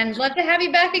 And love to have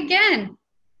you back again.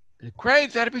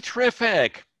 Great, that'd be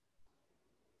terrific.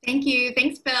 Thank you.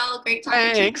 Thanks, Bill. Great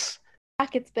talking to you.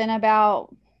 It's been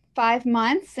about 5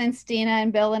 months since Dina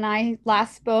and Bill and I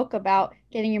last spoke about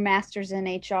getting your master's in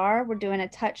HR. We're doing a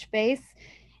touch base.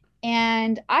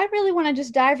 And I really want to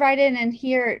just dive right in and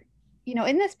hear,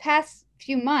 in this past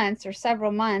few months or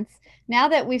several months, now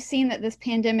that we've seen that this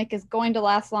pandemic is going to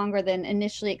last longer than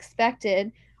initially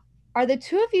expected, are the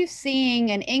two of you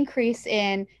seeing an increase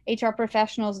in HR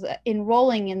professionals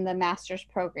enrolling in the master's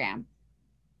program?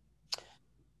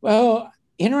 Well,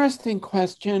 interesting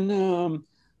question.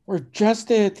 We're just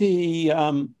at the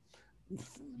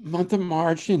month of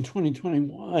March in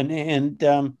 2021,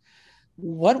 and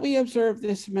what we observed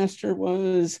this semester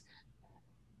was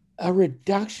a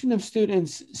reduction of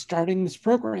students starting this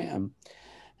program.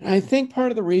 And I think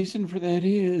part of the reason for that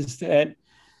is that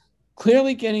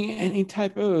clearly getting any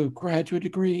type of graduate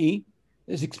degree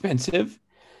is expensive.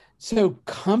 So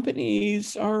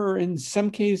companies are in some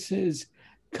cases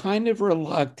kind of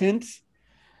reluctant,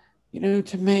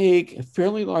 to make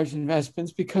fairly large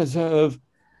investments because of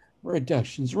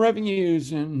reductions in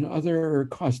revenues and other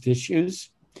cost issues.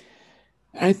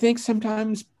 And I think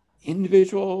sometimes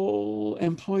individual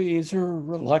employees are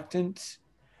reluctant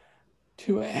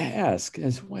to ask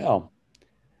as well.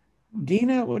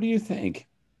 Dina, what do you think?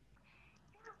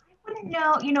 I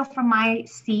wouldn't know, from my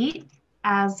seat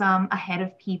as a head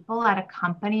of people at a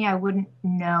company, I wouldn't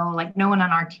know, like no one on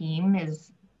our team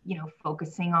is,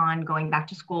 focusing on going back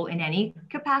to school in any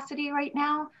capacity right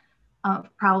now,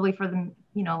 probably for the,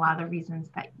 a lot of the reasons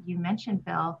that you mentioned,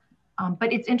 Bill.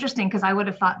 But it's interesting because I would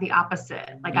have thought the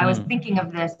opposite. Like I was thinking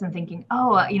of this and thinking,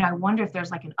 I wonder if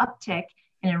there's like an uptick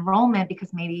in enrollment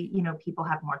because maybe, people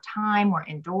have more time, we're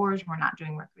indoors, we're not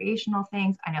doing recreational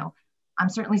things. I know I'm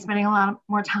certainly spending a lot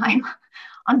more time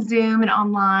on Zoom and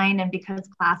online, and because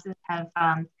classes have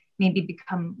maybe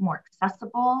become more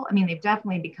accessible. I mean, they've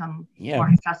definitely become more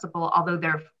accessible, although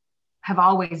there have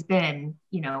always been,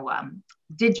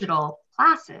 digital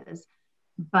classes,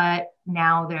 but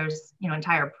now there's,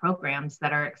 entire programs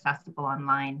that are accessible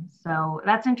online. So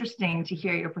that's interesting to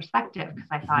hear your perspective because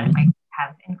I thought it might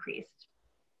have increased.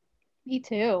 Me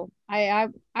too. I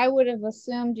would have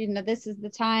assumed, this is the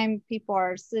time people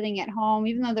are sitting at home,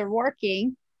 even though they're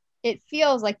working. It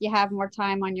feels like you have more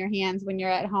time on your hands when you're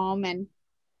at home. And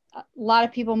a lot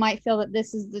of people might feel that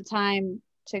this is the time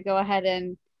to go ahead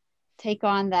and take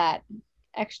on that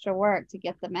extra work to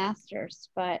get the master's.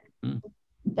 But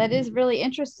that is really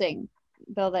interesting,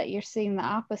 Bill, that you're seeing the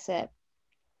opposite.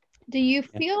 Do you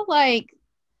feel like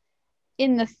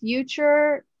in the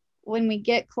future, when we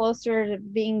get closer to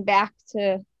being back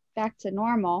to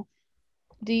normal,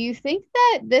 do you think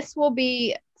that this will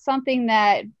be something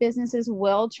that businesses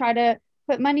will try to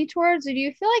put money towards, or do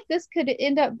you feel like this could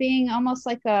end up being almost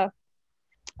like a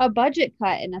budget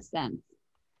cut in a sense?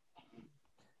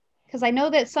 Because I know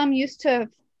that some used to,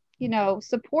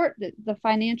 support the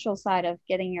financial side of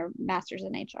getting your master's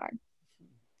in HR.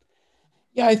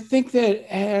 Yeah, I think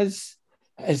that as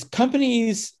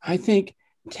companies, I think,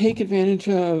 take advantage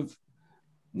of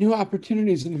new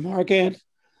opportunities in the market,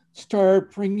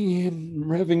 start bringing in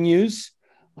revenues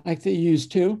like they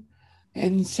used to,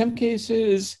 and in some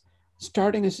cases,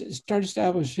 start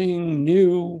establishing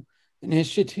new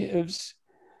initiatives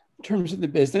in terms of the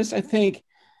business. I think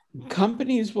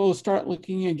companies will start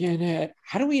looking again at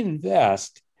how do we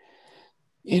invest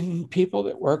in people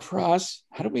that work for us?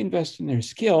 How do we invest in their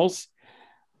skills,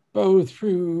 both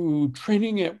through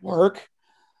training at work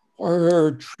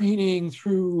or training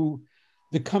through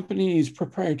the company's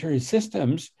proprietary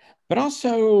systems, but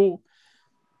also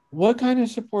what kind of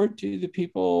support do the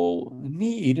people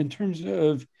need in terms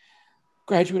of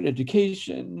graduate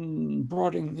education,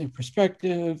 broadening their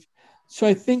perspective. So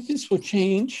I think this will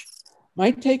change.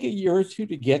 Might take a year or two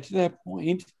to get to that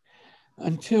point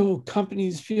until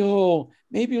companies feel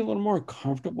maybe a little more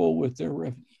comfortable with their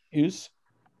revenues.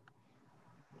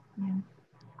 Yeah.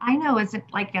 I know as a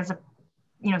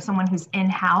someone who's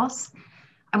in-house,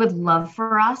 I would love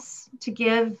for us to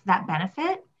give that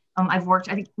benefit. I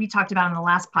think we talked about in the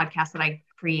last podcast that I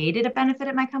created a benefit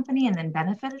at my company and then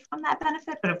benefited from that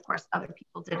benefit, but of course other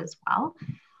people did as well.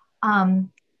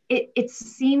 It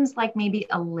seems like maybe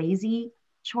a lazy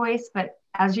choice, but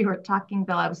as you were talking,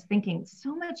 Bill, I was thinking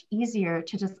so much easier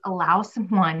to just allow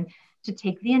someone to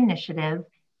take the initiative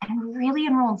and really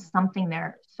enroll in something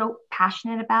they're so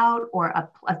passionate about, or a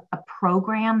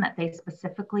program that they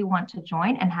specifically want to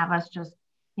join, and have us just,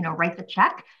 write the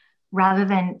check, rather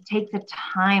than take the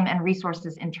time and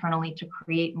resources internally to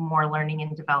create more learning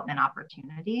and development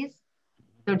opportunities.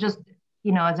 So just,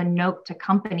 as a note to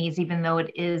companies, even though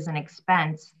it is an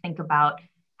expense, think about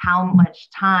how much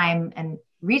time and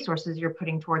resources you're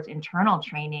putting towards internal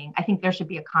training. I think there should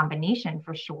be a combination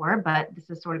for sure, but this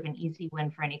is sort of an easy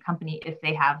win for any company if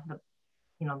they have the,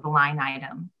 the line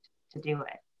item to do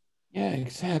it. Yeah,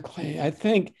 exactly. I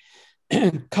think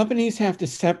companies have to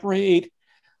separate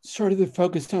sort of the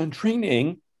focus on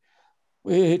training,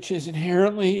 which is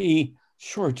inherently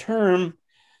short-term,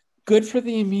 good for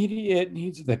the immediate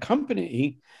needs of the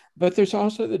company, but there's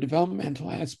also the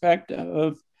developmental aspect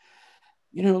of,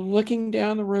 looking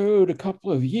down the road a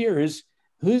couple of years,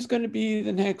 who's going to be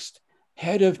the next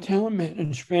head of talent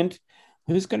management,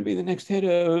 who's going to be the next head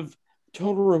of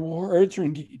total rewards or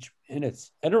engagement, et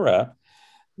cetera.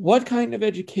 what kind of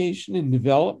education and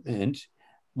development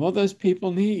will those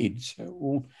people need?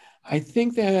 So I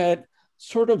think that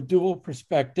sort of dual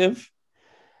perspective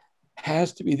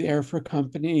has to be there for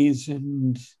companies,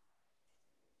 and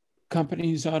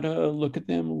companies ought to look at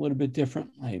them a little bit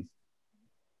differently.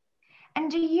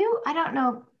 And I don't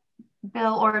know,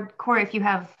 Bill or Corey, if you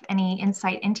have any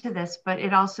insight into this, but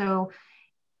it also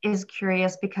is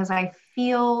curious because I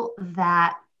feel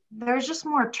that there's just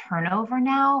more turnover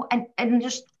now, and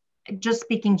just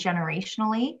speaking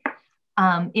generationally,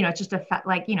 it's just a fact,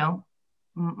 like,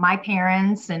 my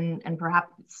parents and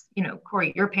perhaps,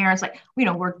 Corey, your parents, like,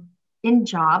 were in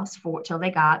jobs till they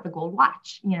got the gold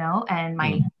watch, and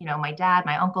my dad,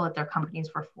 my uncle at their companies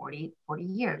for 40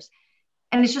 years.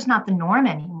 And it's just not the norm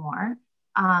anymore.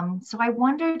 So I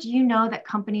wonder, do you know that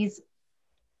companies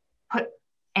put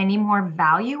any more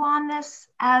value on this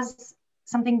as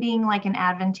something being like an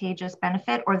advantageous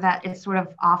benefit, or that it's sort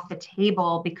of off the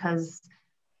table because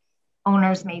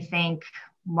owners may think,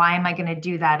 why am I going to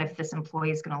do that if this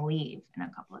employee is going to leave in a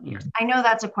couple of years? I know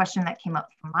that's a question that came up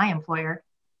from my employer.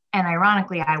 And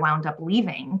ironically, I wound up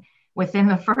leaving within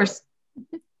the first,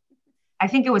 I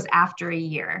think it was after a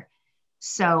year.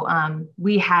 So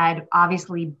we had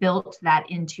obviously built that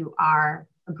into our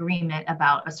agreement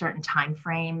about a certain time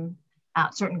frame,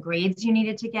 certain grades you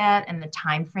needed to get, and the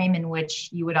time frame in which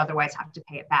you would otherwise have to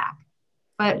pay it back.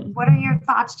 But what are your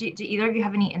thoughts? Do either of you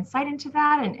have any insight into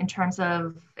that in terms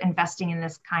of investing in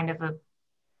this kind of a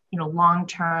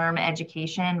long-term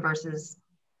education versus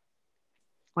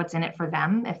what's in it for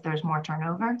them if there's more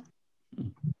turnover?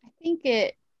 I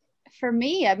think for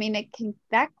me, I mean,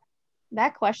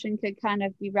 that question could kind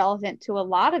of be relevant to a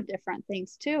lot of different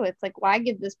things too. It's like, why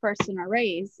give this person a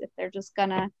raise if they're just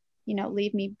gonna,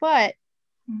 leave me? But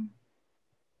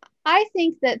I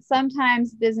think that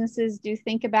sometimes businesses do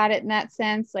think about it in that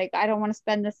sense. Like, I don't want to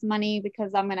spend this money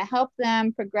because I'm going to help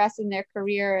them progress in their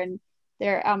career and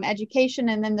their education,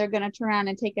 and then they're going to turn around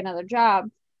and take another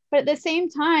job. But at the same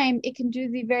time, it can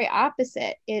do the very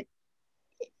opposite. It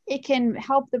can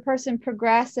help the person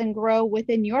progress and grow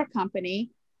within your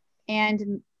company,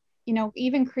 and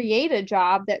even create a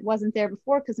job that wasn't there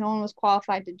before because no one was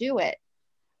qualified to do it.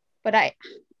 But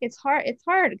it's hard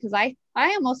because I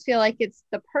almost feel like it's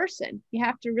the person. You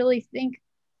have to really think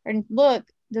and look,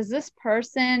 do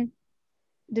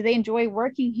they enjoy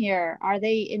working here? Are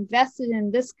they invested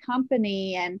in this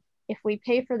company? And if we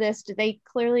pay for this, do they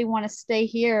clearly want to stay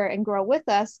here and grow with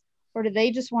us? Or do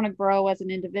they just want to grow as an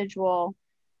individual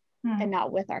and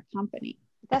not with our company?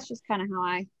 That's just kind of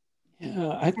how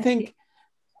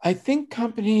I think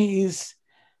companies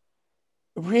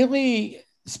really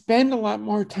spend a lot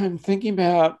more time thinking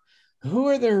about who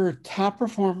are their top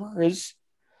performers,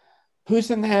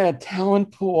 who's in that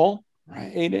talent pool,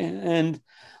 right? And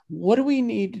what do we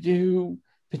need to do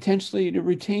potentially to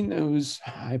retain those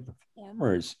high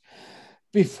performers?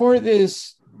 Before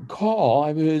this call,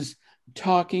 I was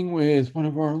talking with one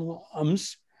of our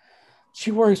alums. She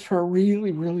works for a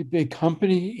really, really big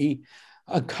company,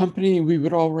 a company we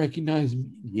would all recognize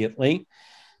immediately.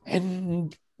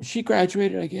 And she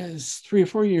graduated, I guess, 3 or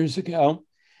 4 years ago.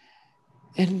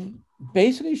 And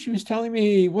basically she was telling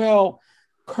me, well,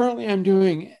 currently I'm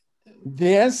doing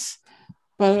this,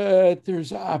 but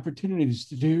there's opportunities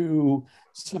to do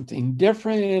something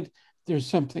different. There's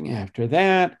something after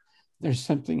that. There's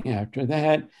something after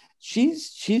that.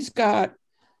 She's got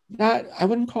not, I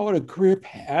wouldn't call it a career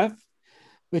path,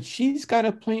 but she's got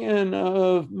a plan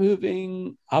of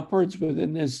moving upwards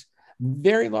within this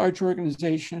very large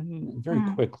organization very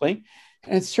quickly.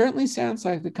 And it certainly sounds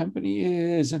like the company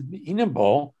is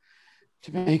amenable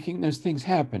to making those things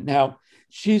happen. Now,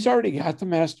 she's already got the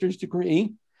master's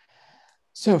degree.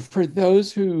 So for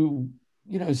those who,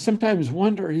 sometimes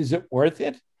wonder, is it worth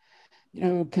it?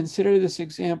 Consider this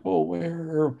example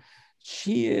where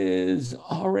she is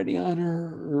already on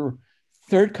her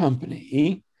 3rd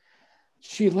company.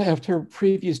 She left her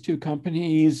previous 2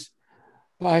 companies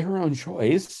by her own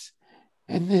choice.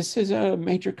 And this is a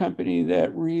major company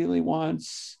that really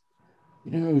wants,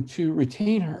 to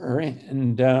retain her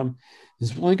and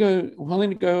is willing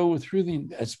to go through the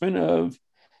investment of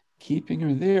keeping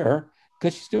her there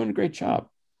because she's doing a great job.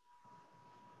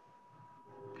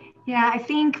 Yeah, I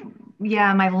think,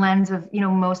 my lens of,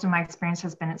 most of my experience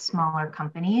has been at smaller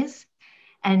companies.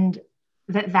 And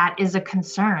that is a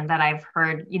concern that I've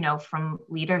heard, from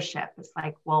leadership. It's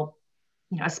like, well,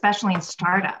 especially in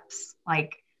startups,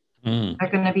 like they're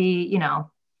going to be,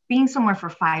 being somewhere for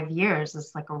 5 years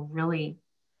is like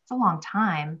it's a long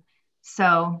time.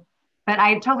 So, but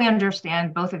I totally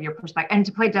understand both of your perspectives. And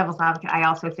to play devil's advocate, I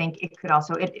also think it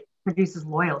produces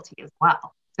loyalty as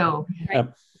well. So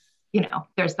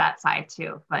there's that side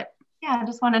too. But yeah, I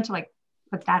just wanted to like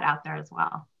put that out there as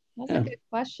well. That's a good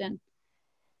question.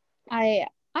 I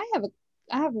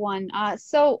have one.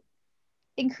 So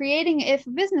if a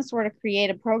business were to create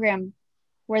a program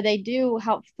where they do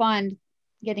help fund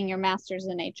getting your master's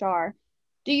in HR,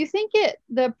 do you think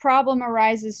the problem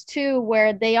arises too,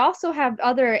 where they also have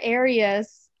other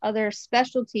areas, other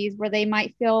specialties where they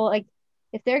might feel like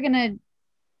if they're going to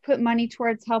put money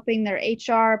towards helping their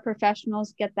HR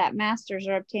professionals get that master's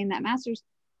or obtain that master's,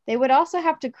 they would also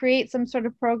have to create some sort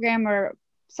of program or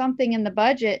something in the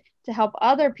budget to help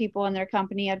other people in their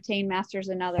company obtain masters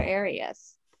in other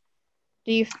areas.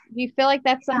 Do you feel like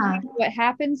that's sometimes what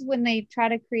happens when they try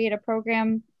to create a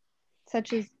program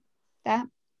such as that?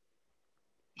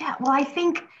 Yeah, well, I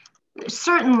think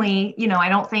certainly, I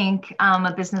don't think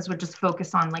a business would just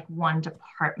focus on like one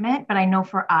department, but I know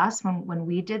for us, when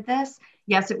we did this,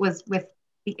 yes, it was with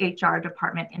the HR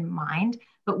department in mind,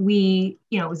 but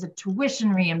it was a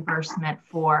tuition reimbursement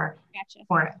for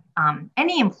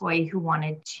any employee who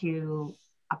wanted to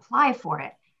apply for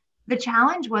it. The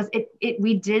challenge was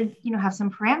we did, have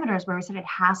some parameters where we said it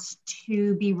has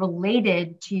to be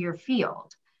related to your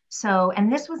field. So,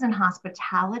 and this was in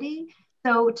hospitality.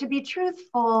 So to be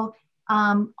truthful,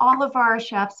 all of our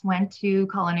chefs went to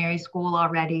culinary school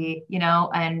already,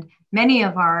 and many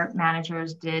of our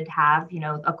managers did have,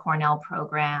 a Cornell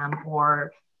program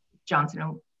or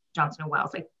Johnson &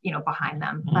 Wales, behind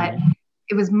them. But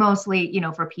it was mostly,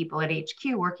 for people at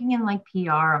HQ working in like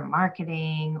PR or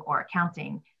marketing or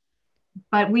accounting.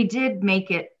 But we did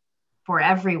make it for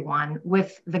everyone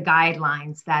with the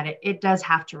guidelines that it does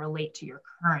have to relate to your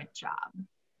current job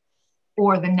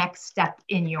or the next step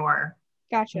in your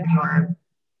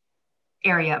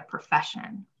area of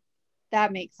profession.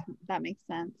 That makes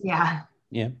sense. Yeah.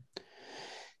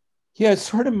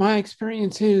 Sort of my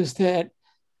experience is that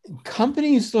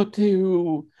companies look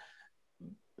to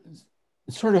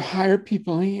sort of hire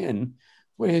people in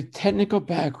with technical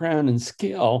background and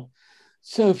skill.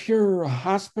 So if you're a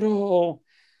hospital,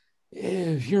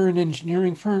 if you're an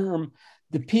engineering firm,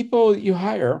 the people you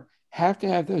hire have to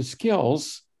have those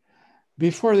skills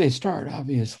before they start,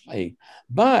 obviously.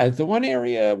 But the one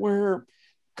area where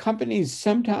companies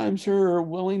sometimes are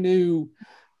willing to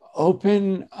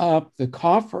open up the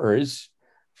coffers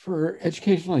for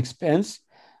educational expense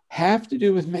have to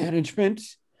do with management,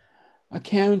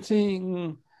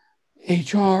 accounting,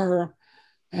 HR,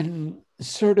 and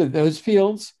sort of those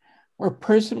fields where a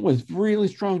person with really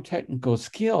strong technical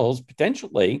skills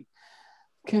potentially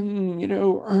can,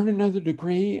 earn another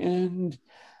degree and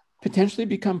potentially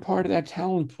become part of that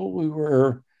talent pool we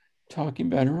were talking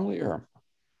about earlier.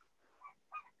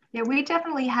 Yeah, we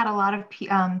definitely had a lot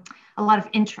of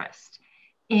interest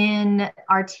in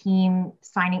our team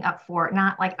signing up for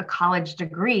not like a college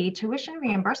degree. Tuition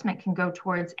reimbursement can go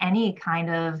towards any kind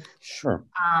of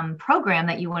program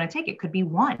that you want to take. It could be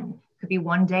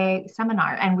one day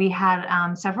seminar. And we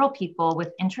had several people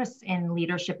with interests in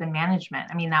leadership and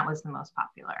management. I mean, that was the most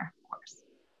popular, of course,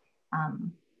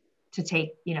 to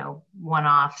take,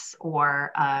 one-offs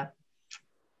or a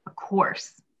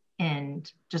course in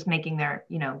just making their,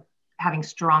 having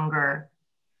stronger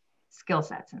skill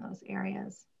sets in those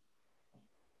areas.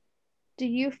 Do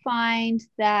you find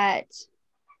that,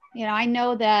 I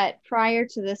know that prior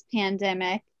to this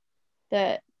pandemic,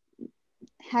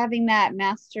 having that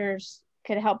master's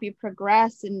could help you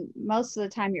progress in most of the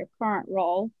time your current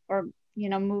role or,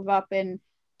 move up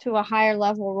into a higher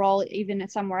level role, even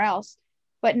somewhere else.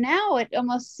 But now it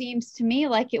almost seems to me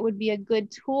like it would be a good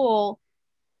tool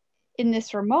in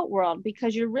this remote world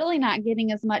because you're really not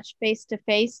getting as much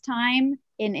face-to-face time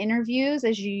in interviews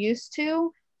as you used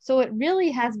to. So it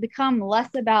really has become less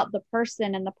about the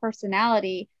person and the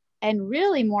personality and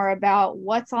really more about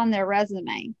what's on their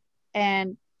resume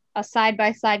and a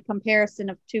side-by-side comparison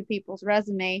of two people's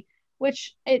resume,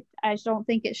 which I don't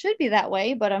think it should be that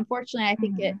way, but unfortunately I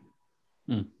think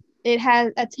it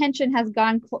has attention has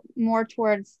gone more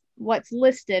towards what's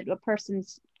listed, a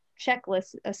person's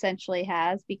checklist essentially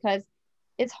has, because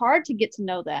it's hard to get to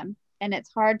know them and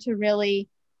it's hard to really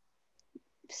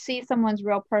see someone's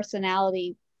real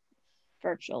personality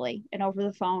virtually and over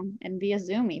the phone and via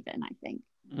Zoom even, I think.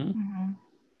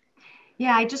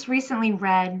 Yeah, I just recently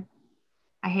read,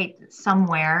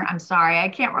 I'm sorry, I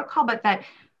can't recall, but that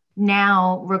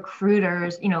now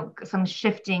recruiters, some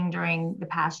shifting during the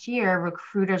past year,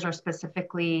 recruiters are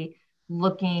specifically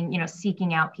looking,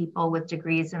 seeking out people with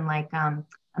degrees in like a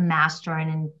master in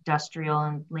industrial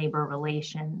and labor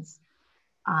relations.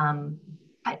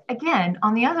 But again,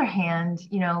 on the other hand,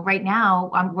 right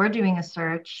now we're doing a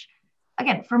search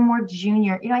again for more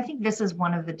junior, I think this is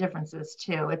one of the differences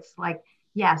too. It's like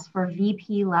yes, for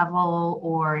VP level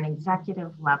or an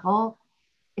executive level,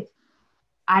 it's,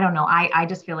 I don't know. I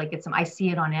just feel like I see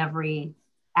it on every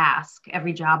ask,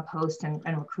 every job post and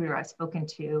recruiter I've spoken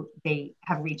to, they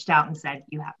have reached out and said,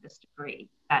 you have this degree.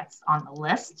 That's on the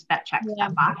list, that checks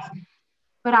that box.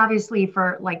 But obviously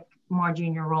for like more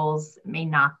junior roles, it may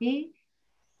not be.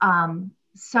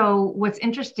 So what's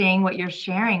interesting, what you're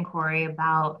sharing, Corey,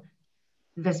 about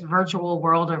this virtual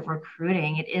world of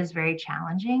recruiting, it is very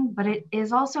challenging, but it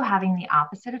is also having the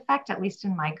opposite effect, at least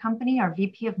in my company. Our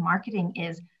VP of marketing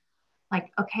is like,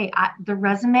 okay, the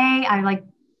resume, I like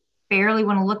barely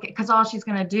want to look at, because all she's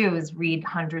going to do is read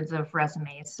hundreds of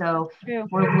resumes. So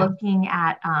we're looking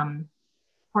at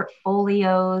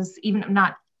portfolios, even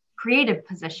not creative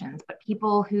positions, but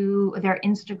people who their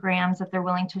Instagrams that they're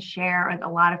willing to share. A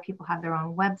lot of people have their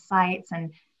own websites,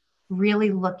 and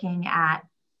really looking at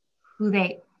who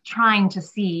they trying to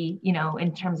see, you know,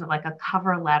 in terms of like a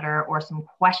cover letter or some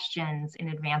questions in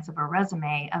advance of a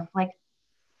resume of like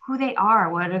who they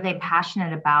are, what are they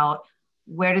passionate about,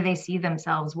 where do they see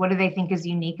themselves, what do they think is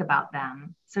unique about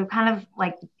them. So kind of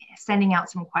like sending out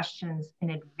some questions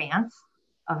in advance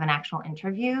of an actual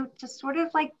interview to sort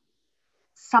of like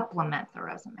supplement the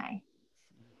resume.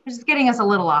 Which is getting us a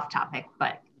little off topic,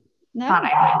 but thought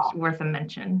I worth a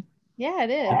mention. Yeah, it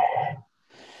is.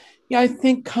 Yeah, I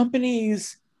think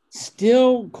companies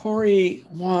still, Corey,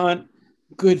 want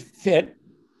good fit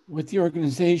with the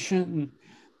organization.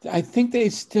 I think they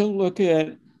still look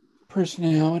at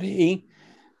personality.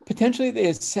 Potentially they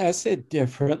assess it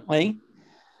differently,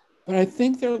 but I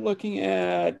think they're looking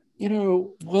at, you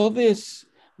know, will this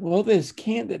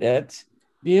candidate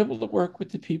be able to work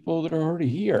with the people that are already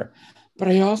here? But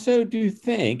I also do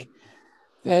think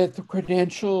that the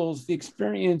credentials, the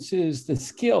experiences, the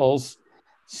skills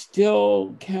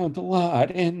still count a lot,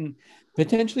 and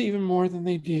potentially even more than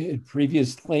they did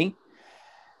previously.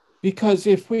 Because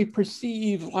if we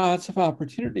perceive lots of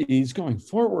opportunities going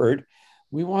forward,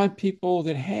 we want people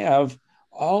that have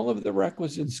all of the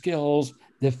requisite skills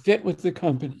that fit with the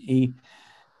company.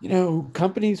 You know,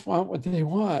 companies want what they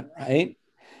want, right?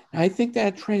 And I think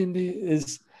that trend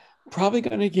is probably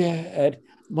going to get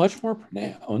much more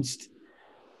pronounced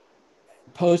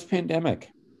post-pandemic.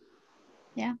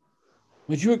 Yeah.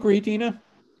 Would you agree, Dina?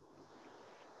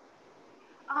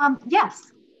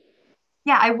 Yes.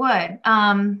 Yeah, I would.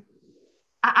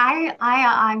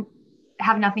 I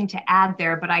have nothing to add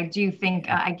there, but I do think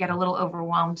I get a little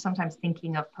overwhelmed sometimes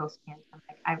thinking of post-pandemic.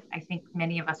 I think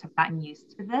many of us have gotten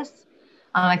used to this.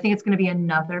 I think it's going to be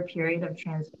another period of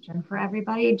transition for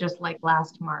everybody, just like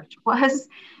last March was,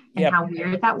 and how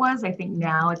weird that was. I think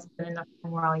now it's been enough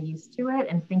and we're all used to it,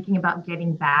 and thinking about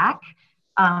getting back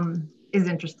is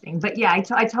interesting. But yeah, I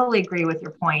totally agree with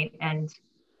your point, and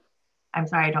I'm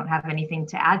sorry I don't have anything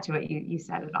to add to it. You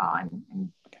said it all,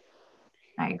 and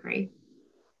I agree.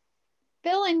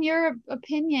 Bill, in your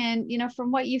opinion, you know,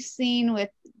 from what you've seen with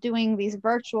doing these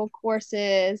virtual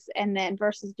courses and then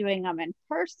versus doing them in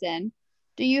person,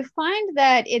 do you find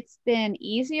that it's been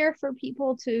easier for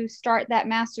people to start that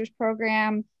master's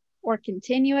program or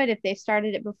continue it if they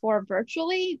started it before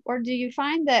virtually? Or do you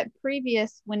find that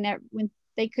previous, when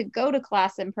they could go to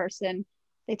class in person,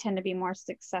 they tend to be more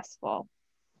successful?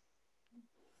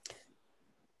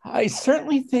 I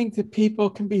certainly think that people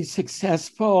can be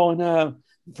successful in a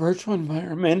virtual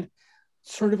environment,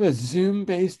 sort of a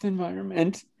Zoom-based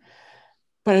environment.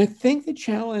 But I think the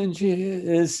challenge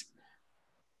is,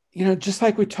 you know, just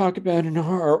like we talk about in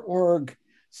our org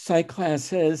psych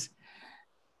classes,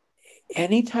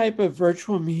 any type of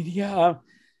virtual media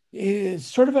is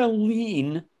sort of a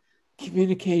lean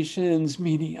communications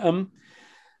medium.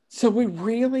 So we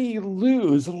really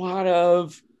lose a lot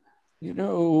of, you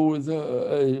know,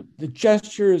 the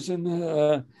gestures and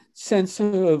the sense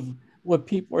of what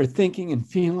people are thinking and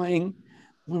feeling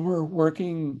when we're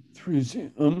working through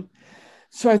Zoom.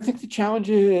 So I think the challenge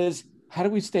is, how do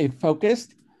we stay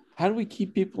focused? How do we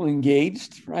keep people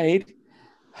engaged, right?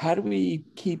 How do we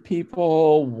keep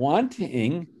people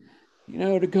wanting, you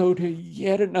know, to go to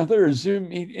yet another Zoom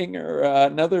meeting or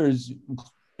another Zoom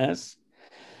class?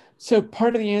 So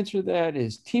part of the answer to that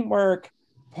is teamwork.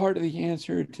 Part of the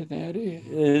answer to that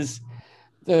is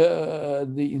the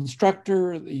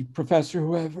instructor, the professor,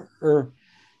 whoever,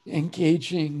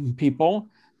 engaging people,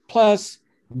 plus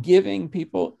giving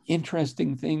people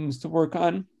interesting things to work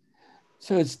on.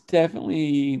 So it's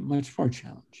definitely much more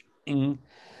challenging,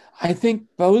 I think,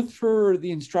 both for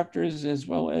the instructors as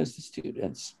well as the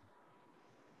students.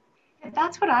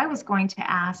 That's what I was going to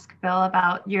ask, Bill,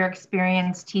 about your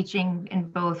experience teaching in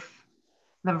both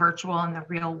the virtual and the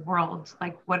real world.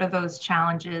 Like, what are those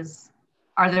challenges?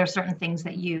 Are there certain things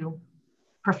that you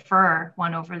prefer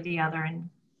one over the other. And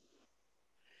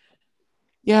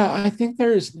yeah, I think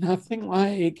there's nothing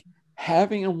like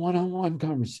having a one-on-one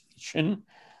conversation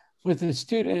with a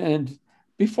student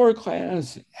before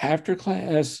class, after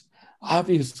class,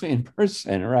 obviously in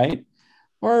person, right?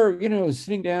 Or,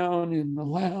 sitting down in the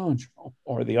lounge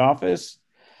or the office.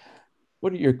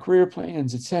 What are your career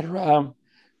plans, et cetera?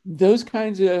 Those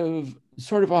kinds of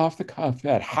sort of off the cuff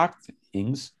ad hoc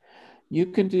things you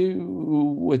can do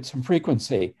with some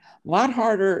frequency. A lot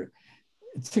harder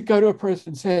to go to a person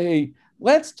and say,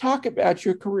 let's talk about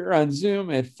your career on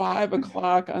Zoom at 5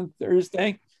 o'clock on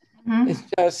Thursday.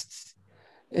 Mhm.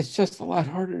 It's just a lot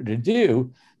harder to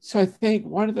do. So I think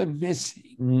one of the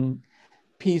missing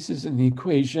pieces in the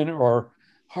equation, or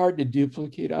hard to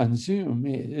duplicate on Zoom,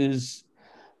 is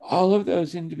all of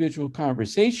those individual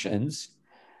conversations,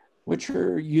 which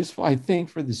are useful, I think,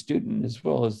 for the student as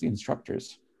well as the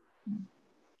instructors.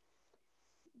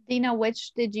 Dina,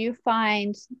 which did you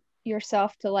find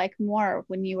yourself to like more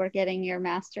when you were getting your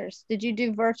master's? Did you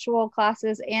do virtual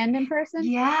classes and in person?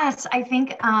 Yes, I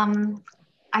think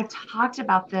I talked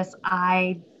about this.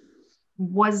 I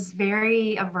was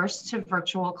very averse to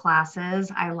virtual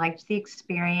classes. I liked the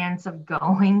experience of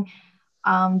going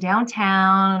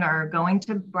downtown or going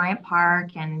to Bryant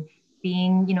Park and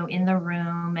being, in the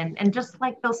room, and just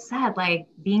like Bill said, like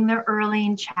being there early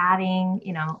and chatting,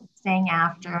 staying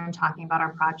after and talking about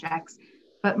our projects.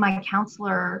 But my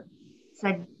counselor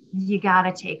said, you got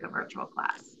to take a virtual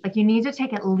class. Like you need to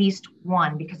take at least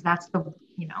one, because that's the,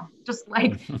 just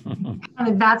like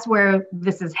that's where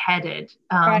this is headed.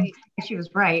 Right. She was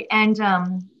right. And I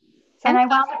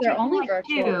wound up they're taking only like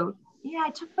virtual. 2. Yeah, I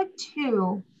took like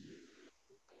 2,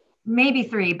 maybe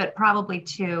 3, but probably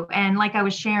 2. And like I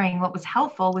was sharing, what was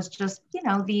helpful was just,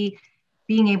 the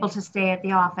being able to stay at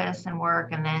the office and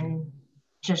work and then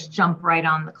just jump right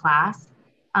on the class.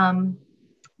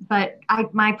 But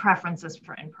my preference is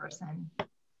for in person.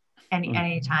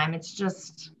 Anytime. It's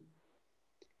just,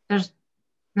 there's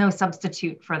no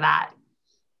substitute for that.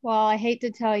 Well, I hate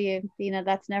to tell you, Dina,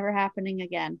 that's never happening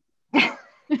again.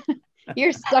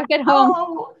 You're stuck at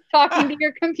home talking to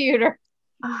your computer.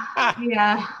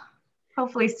 Yeah.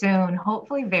 Hopefully soon.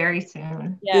 Hopefully very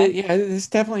soon. Yeah, this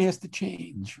definitely has to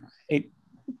change, right?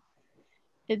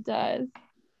 it does.